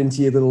bundled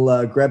into your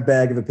little grab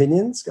bag of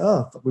opinions.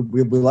 Oh,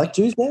 we like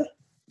Jews now.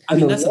 I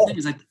mean, that's the thing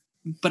is,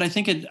 but I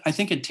think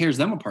it tears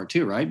them apart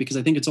too, right? Because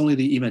I think it's only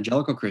the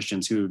evangelical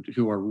Christians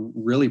who are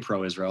really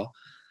pro-Israel.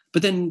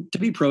 But then to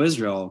be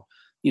pro-Israel,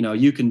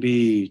 you can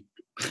be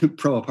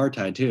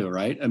pro-apartheid too,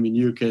 right? I mean,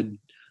 you could.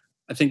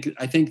 I think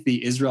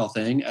the Israel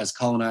thing as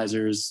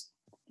colonizers,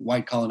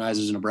 white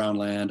colonizers in a brown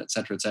land, et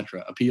cetera,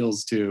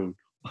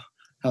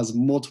 has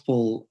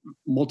multiple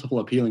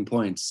appealing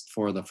points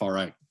for the far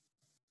right.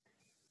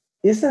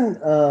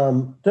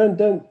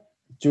 Don't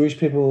Jewish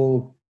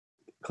people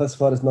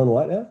classified as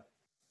non-white now?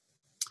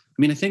 I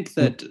mean, I think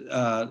that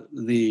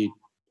the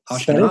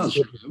Spanish?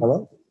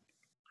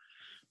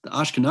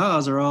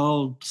 Ashkenaz are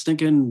all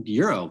stinking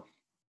Euro.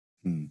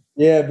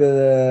 Yeah,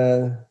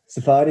 but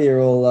Sephardi are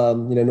all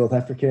North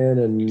African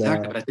and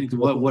exactly. But I think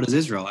what is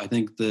Israel? I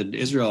think that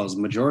Israel is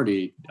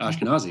majority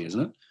Ashkenazi, isn't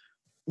it?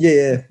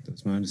 Yeah.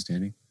 That's my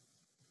understanding.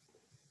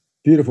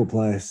 Beautiful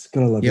place.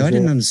 Gotta love Israel. I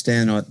didn't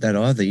understand that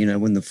either. You know,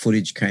 when the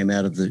footage came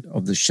out of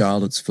the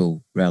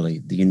Charlottesville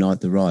rally, the Unite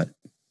the Right,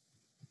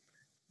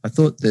 I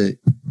thought the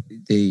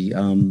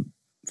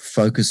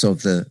focus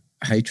of the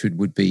hatred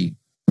would be,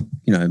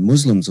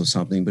 Muslims or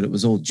something, but it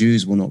was all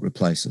Jews will not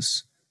replace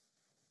us.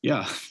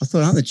 Yeah. I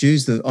thought, aren't the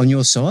Jews on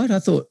your side? I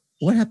thought,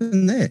 what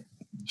happened there?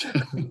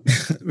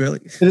 Really?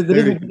 They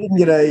didn't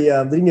get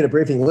a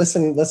briefing.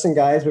 Listen,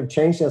 guys, we've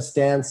changed our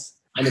stance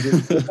on the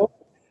Jewish people.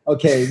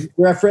 Okay,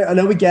 we're afraid. I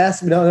know we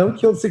gassed. I know we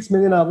killed 6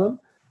 million of them,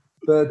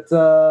 but it's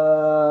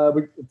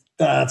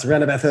a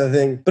roundabout sort of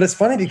thing. But it's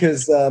funny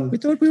because we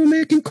thought we were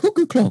making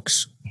cuckoo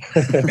clocks.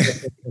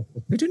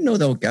 We didn't know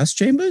they were gas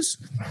chambers.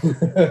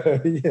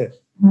 Yeah.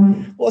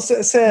 What's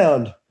that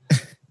sound?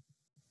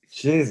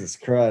 Jesus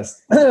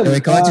Christ.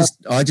 Eric,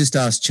 I just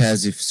asked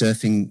Chaz if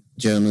surfing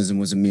journalism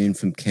was immune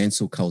from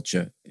cancel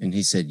culture, and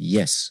he said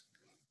yes.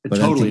 But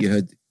totally. I don't think you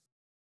heard.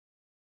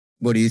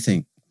 What do you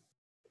think?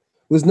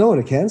 There's no one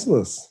to cancel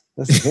us.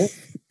 That's the thing.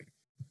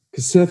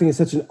 Because surfing is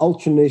such an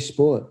ultra niche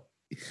sport.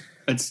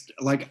 It's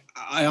like,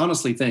 I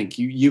honestly think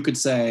you could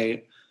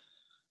say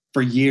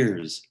for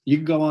years, you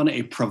could go on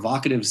a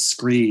provocative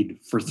screed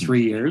for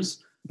 3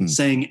 years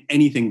saying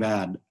anything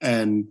bad,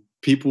 and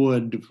people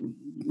would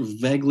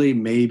vaguely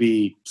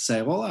maybe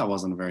say, well, that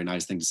wasn't a very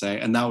nice thing to say,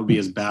 and that would be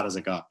as bad as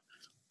it got.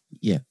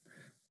 Yeah,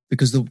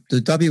 because the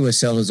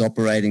WSL is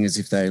operating as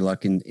if they're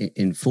like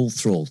in full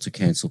thrall to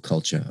cancel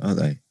culture, are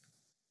they?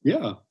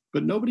 Yeah,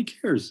 but nobody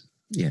cares.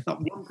 Yeah.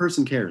 Not one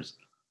person cares.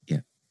 Yeah.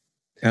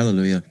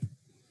 Hallelujah.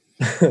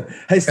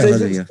 Hey, Steve,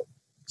 Hallelujah.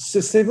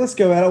 Steve, let's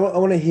go out. I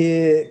want to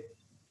hear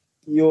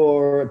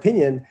your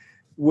opinion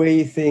where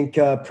you think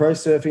pro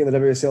surfing in the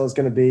WSL is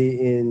going to be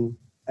in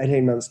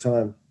 18 months'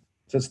 time.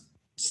 So it's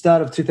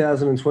start of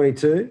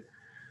 2022.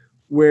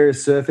 Where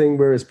is surfing?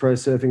 Where is pro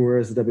surfing? Where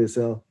is the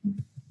WSL?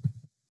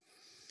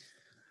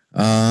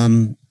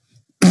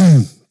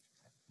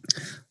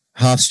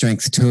 Half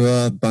strength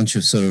tour, bunch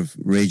of sort of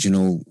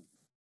regional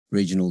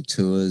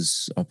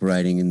tours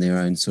operating in their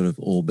own sort of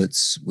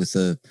orbits with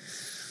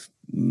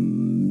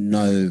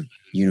no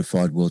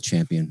unified world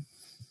champion.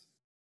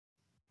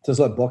 So it's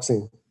like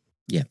boxing.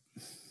 Yeah.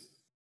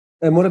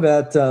 And what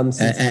about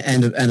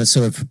and a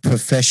sort of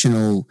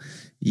professional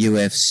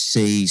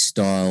UFC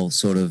style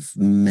sort of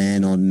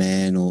man on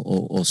man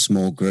or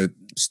small group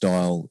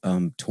style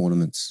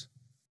tournaments?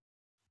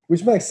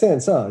 Which makes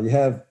sense, huh?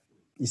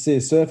 You see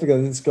a surfer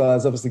go, this guy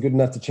is obviously good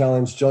enough to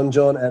challenge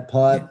John at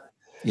Pipe.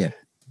 Yeah.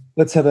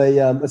 Let's have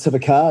a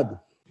card.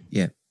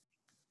 Yeah.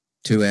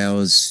 2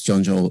 hours,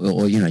 John,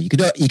 or you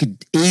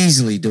could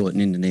easily do it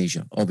in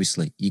Indonesia.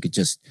 Obviously,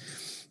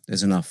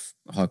 there's enough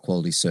high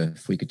quality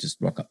surf. We could just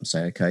rock up and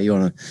say, okay, you're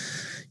on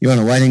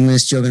a waiting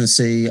list. You're going to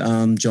see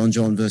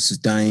John versus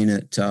Dane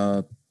at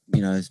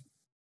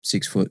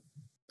 6 foot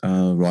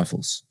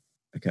rifles.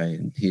 Okay,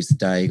 and here's the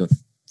day. You got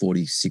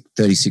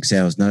 36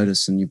 hours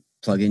notice, and you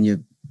plug in your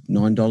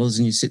 $9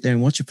 and you sit there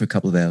and watch it for a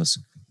couple of hours.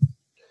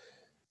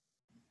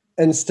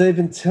 And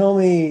Stephen, tell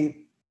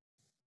me,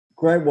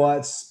 Great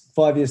Whites,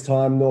 5 years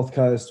time, North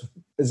Coast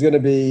is going to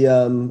be.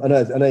 I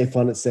know you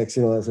find it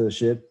sexy and all that sort of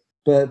shit,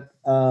 but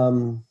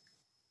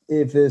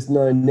if there's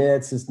no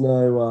nets, there's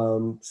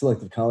no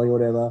selective culling or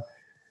whatever,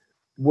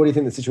 what do you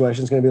think the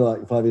situation is going to be like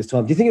in 5 years'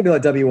 time? Do you think it'll be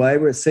like WA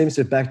where it seems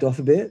to have backed off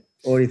a bit,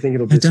 or do you think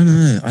it'll be? I don't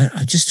know.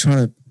 I'm just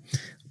trying to.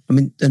 I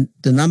mean,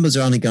 the numbers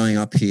are only going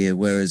up here,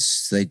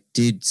 whereas they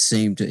did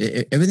seem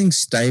to. Everything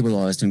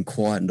stabilised and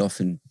quietened off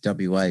in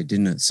WA,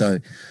 didn't it? So,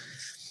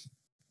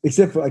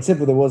 except for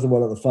there was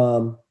one at the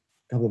farm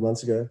a couple of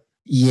months ago.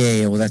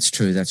 Yeah, well, that's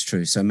true.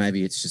 So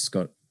maybe it's just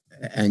got,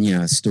 and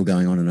it's still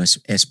going on in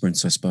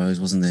Esperance, I suppose,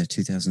 wasn't there?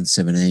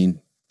 2017,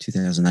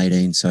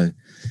 2018. So,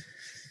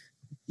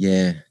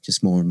 yeah,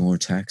 just more and more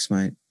attacks,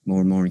 mate. More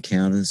and more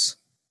encounters.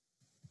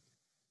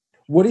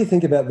 What do you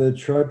think about the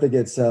trope that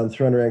gets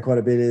thrown around quite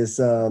a bit is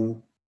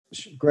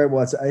great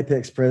whites are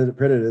apex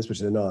predators,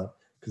 which they're not,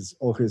 because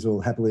orcas will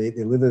happily eat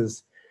their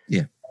livers.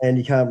 Yeah. And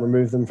you can't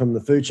remove them from the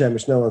food chain,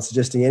 which no one's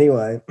suggesting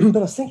anyway. But I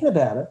was thinking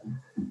about it.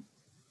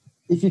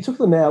 If you took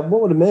them out,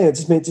 what would it mean? It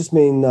just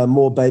mean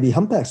more baby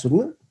humpbacks,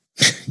 wouldn't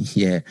it?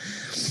 Yeah.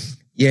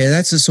 Yeah,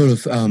 that's a sort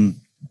of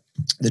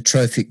the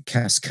trophic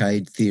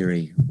cascade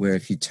theory, where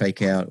if you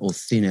take out or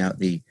thin out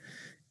the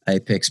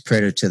apex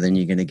predator, then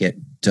you're going to get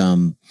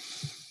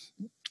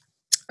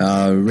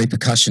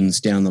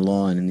repercussions down the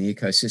line in the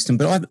ecosystem.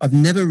 But I've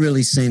never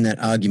really seen that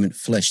argument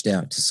fleshed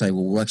out to say,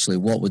 well, actually,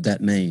 what would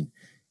that mean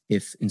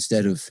if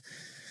instead of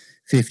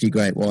 50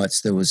 great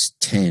whites, there was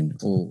 10?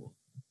 Or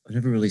I've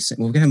never really seen,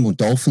 well, we're going to have more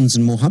dolphins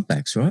and more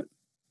humpbacks, right?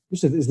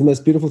 Which is the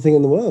most beautiful thing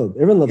in the world.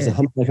 Everyone loves a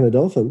humpback and a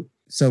dolphin.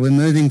 So we're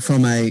moving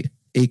from a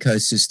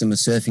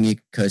surfing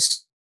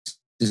ecosystem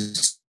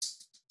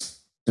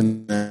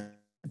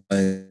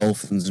by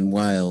dolphins and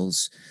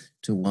whales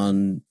to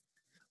one,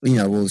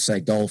 we'll say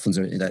dolphins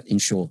are that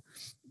inshore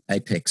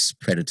apex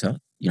predator,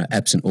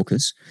 absent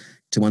orcas,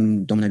 to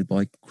one dominated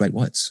by great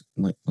whites.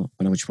 I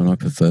know which one I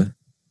prefer.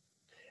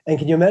 And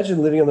can you imagine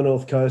living on the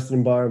North Coast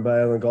in Byron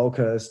Bay on the Gold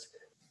Coast,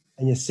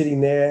 and you're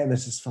sitting there and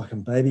there's this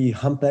fucking baby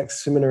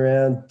humpbacks swimming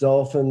around,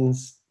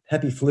 dolphins,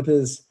 happy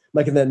flippers,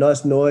 making that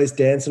nice noise,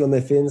 dancing on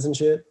their fins and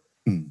shit?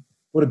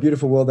 What a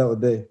beautiful world that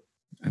would be.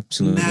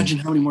 Absolutely. Imagine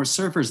how many more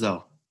surfers,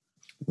 though.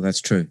 Well,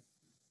 that's true.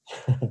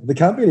 There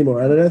can't be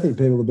anymore. I don't think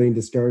people are being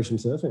discouraged from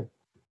surfing.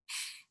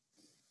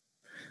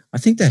 I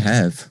think they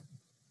have.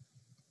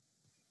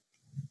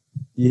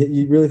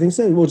 You really think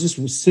so? Well, just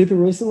super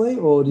recently,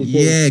 or do you think?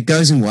 Yeah, it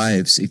goes in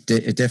waves. It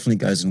definitely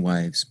goes in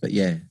waves. But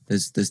yeah,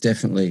 there's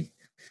definitely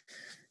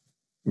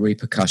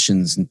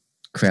repercussions and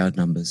crowd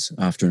numbers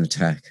after an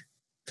attack,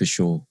 for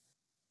sure.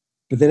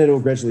 But then it all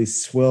gradually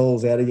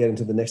swells out again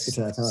into the next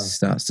attack, huh?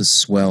 Starts to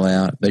swell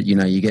out. But,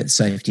 you get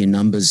safety in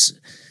numbers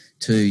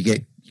too. You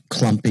get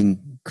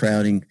clumping,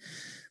 crowding.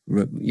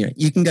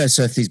 You can go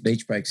surf these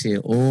beach breaks here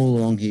all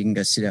along here. You can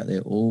go sit out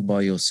there all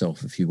by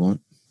yourself if you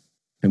want.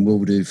 And we'll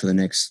do for the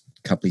next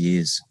couple of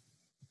years.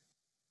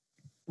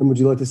 And would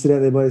you like to sit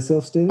out there by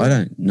yourself, Steve? I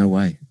don't. No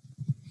way.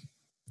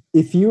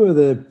 If you were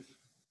the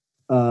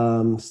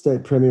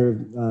state premier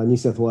of New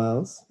South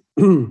Wales,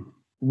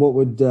 what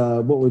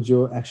would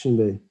your action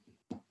be?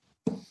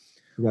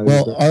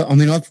 Well,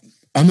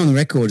 I'm on the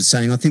record as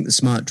saying I think the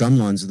smart drum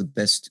lines are the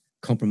best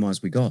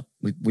compromise we got.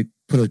 We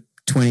put a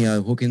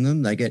 20-0 hook in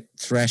them. They get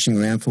thrashing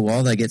around for a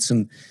while. They get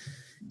some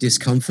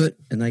discomfort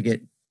and they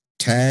get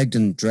tagged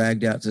and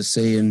dragged out to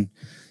sea and,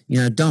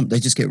 dumped. They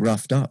just get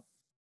roughed up.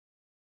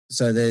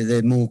 So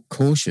they're more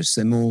cautious.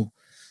 They're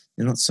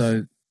not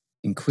so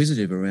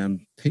inquisitive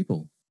around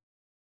people.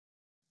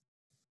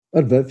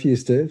 I'd vote for you,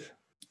 Steve.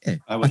 Yeah,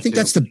 I think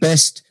that's the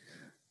best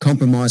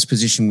compromise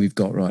position we've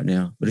got right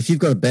now. But if you've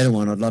got a better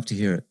one, I'd love to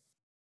hear it.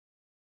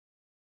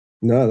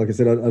 No, like I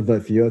said, I'd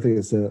vote for you. I think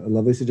it's a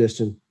lovely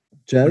suggestion.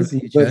 Jazz,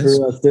 you vote Jazz?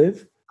 for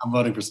Steve? I'm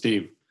voting for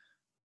Steve.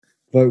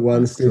 Vote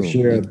one, Steve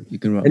Shearer. You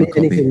can write my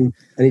copy.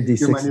 Any D6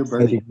 You're my new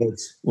Bernie.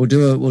 votes. We'll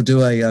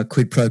do a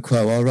quid pro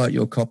quo. I'll write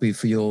your copy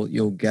for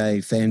your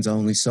gay fans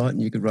only site,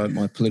 and you could write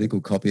my political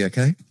copy.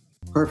 Okay.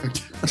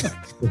 Perfect.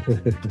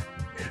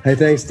 Hey,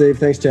 thanks, Steve.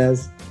 Thanks,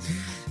 Jazz.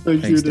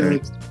 Thank you,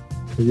 Derek.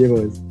 Yeah,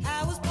 boys.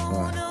 I was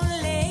born on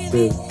a lake,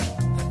 Cheers.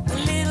 a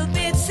little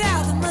bit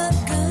south of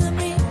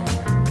Montgomery.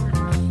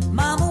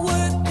 Mama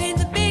worked in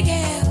the big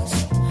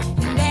house,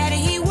 and Daddy,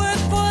 he worked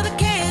for the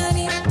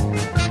county.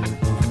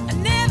 I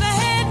never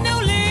had no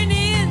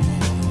learning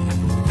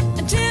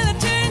until I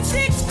turned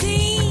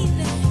 16.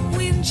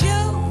 When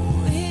Joe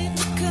had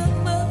to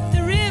come up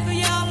the river,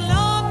 y'all,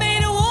 Lord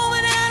made a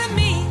woman out of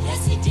me.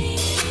 Yes, he did.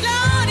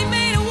 Lord, he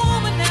made a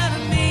woman out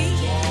of me.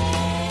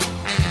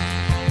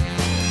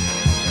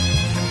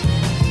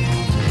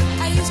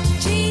 I used to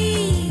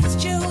tease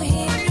Joe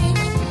Henry.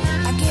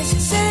 I guess he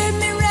served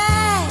me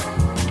right.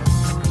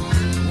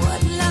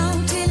 Wasn't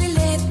long till he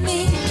left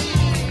me,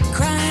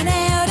 crying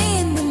out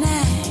in the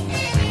night.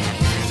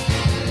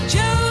 Joe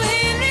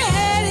Henry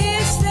had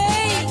his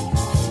say.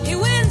 He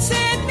went and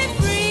set me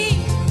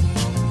free.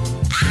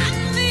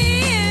 I'm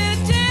here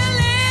to tell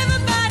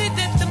everybody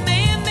that the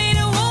man made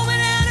a woman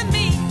out of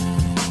me.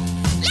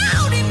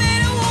 Lord, he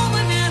made a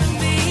woman out of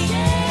me.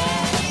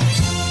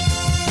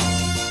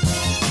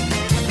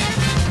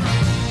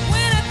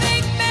 When I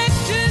think back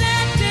to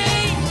that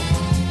day,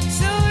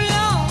 so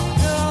long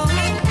ago,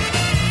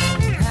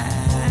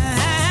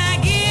 I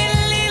get a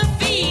little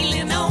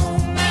feeling on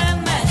my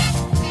mind.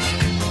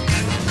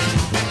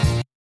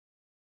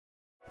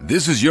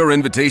 This is your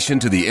invitation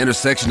to the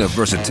intersection of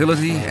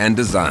versatility and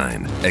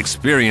design.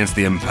 Experience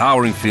the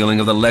empowering feeling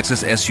of the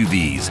Lexus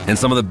SUVs and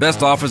some of the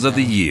best offers of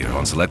the year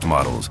on select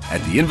models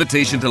at the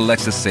Invitation to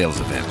Lexus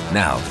sales event,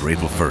 now through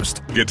April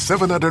 1st. Get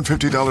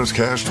 $750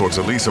 cash towards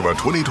the lease of a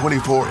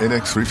 2024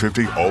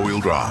 NX350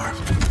 all-wheel drive.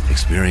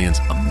 Experience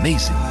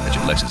amazing at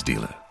your Lexus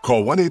dealer.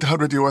 Call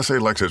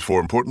 1-800-USA-LEXUS for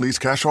important lease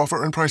cash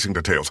offer and pricing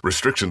details.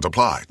 Restrictions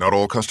apply. Not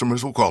all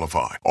customers will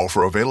qualify.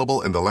 Offer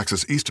available in the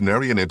Lexus Eastern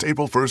area and it's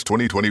April 1st,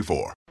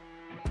 2024.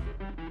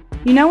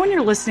 You know when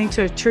you're listening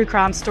to a true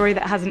crime story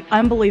that has an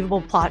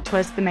unbelievable plot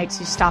twist that makes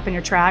you stop in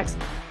your tracks?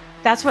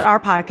 That's what our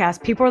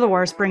podcast, People Are the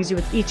Worst, brings you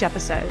with each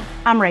episode.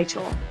 I'm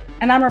Rachel.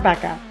 And I'm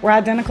Rebecca. We're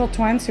identical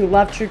twins who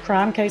love true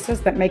crime cases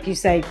that make you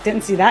say,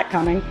 didn't see that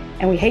coming,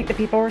 and we hate the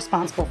people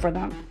responsible for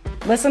them.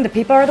 Listen to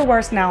People Are the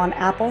Worst now on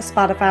Apple,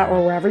 Spotify,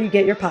 or wherever you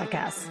get your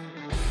podcasts.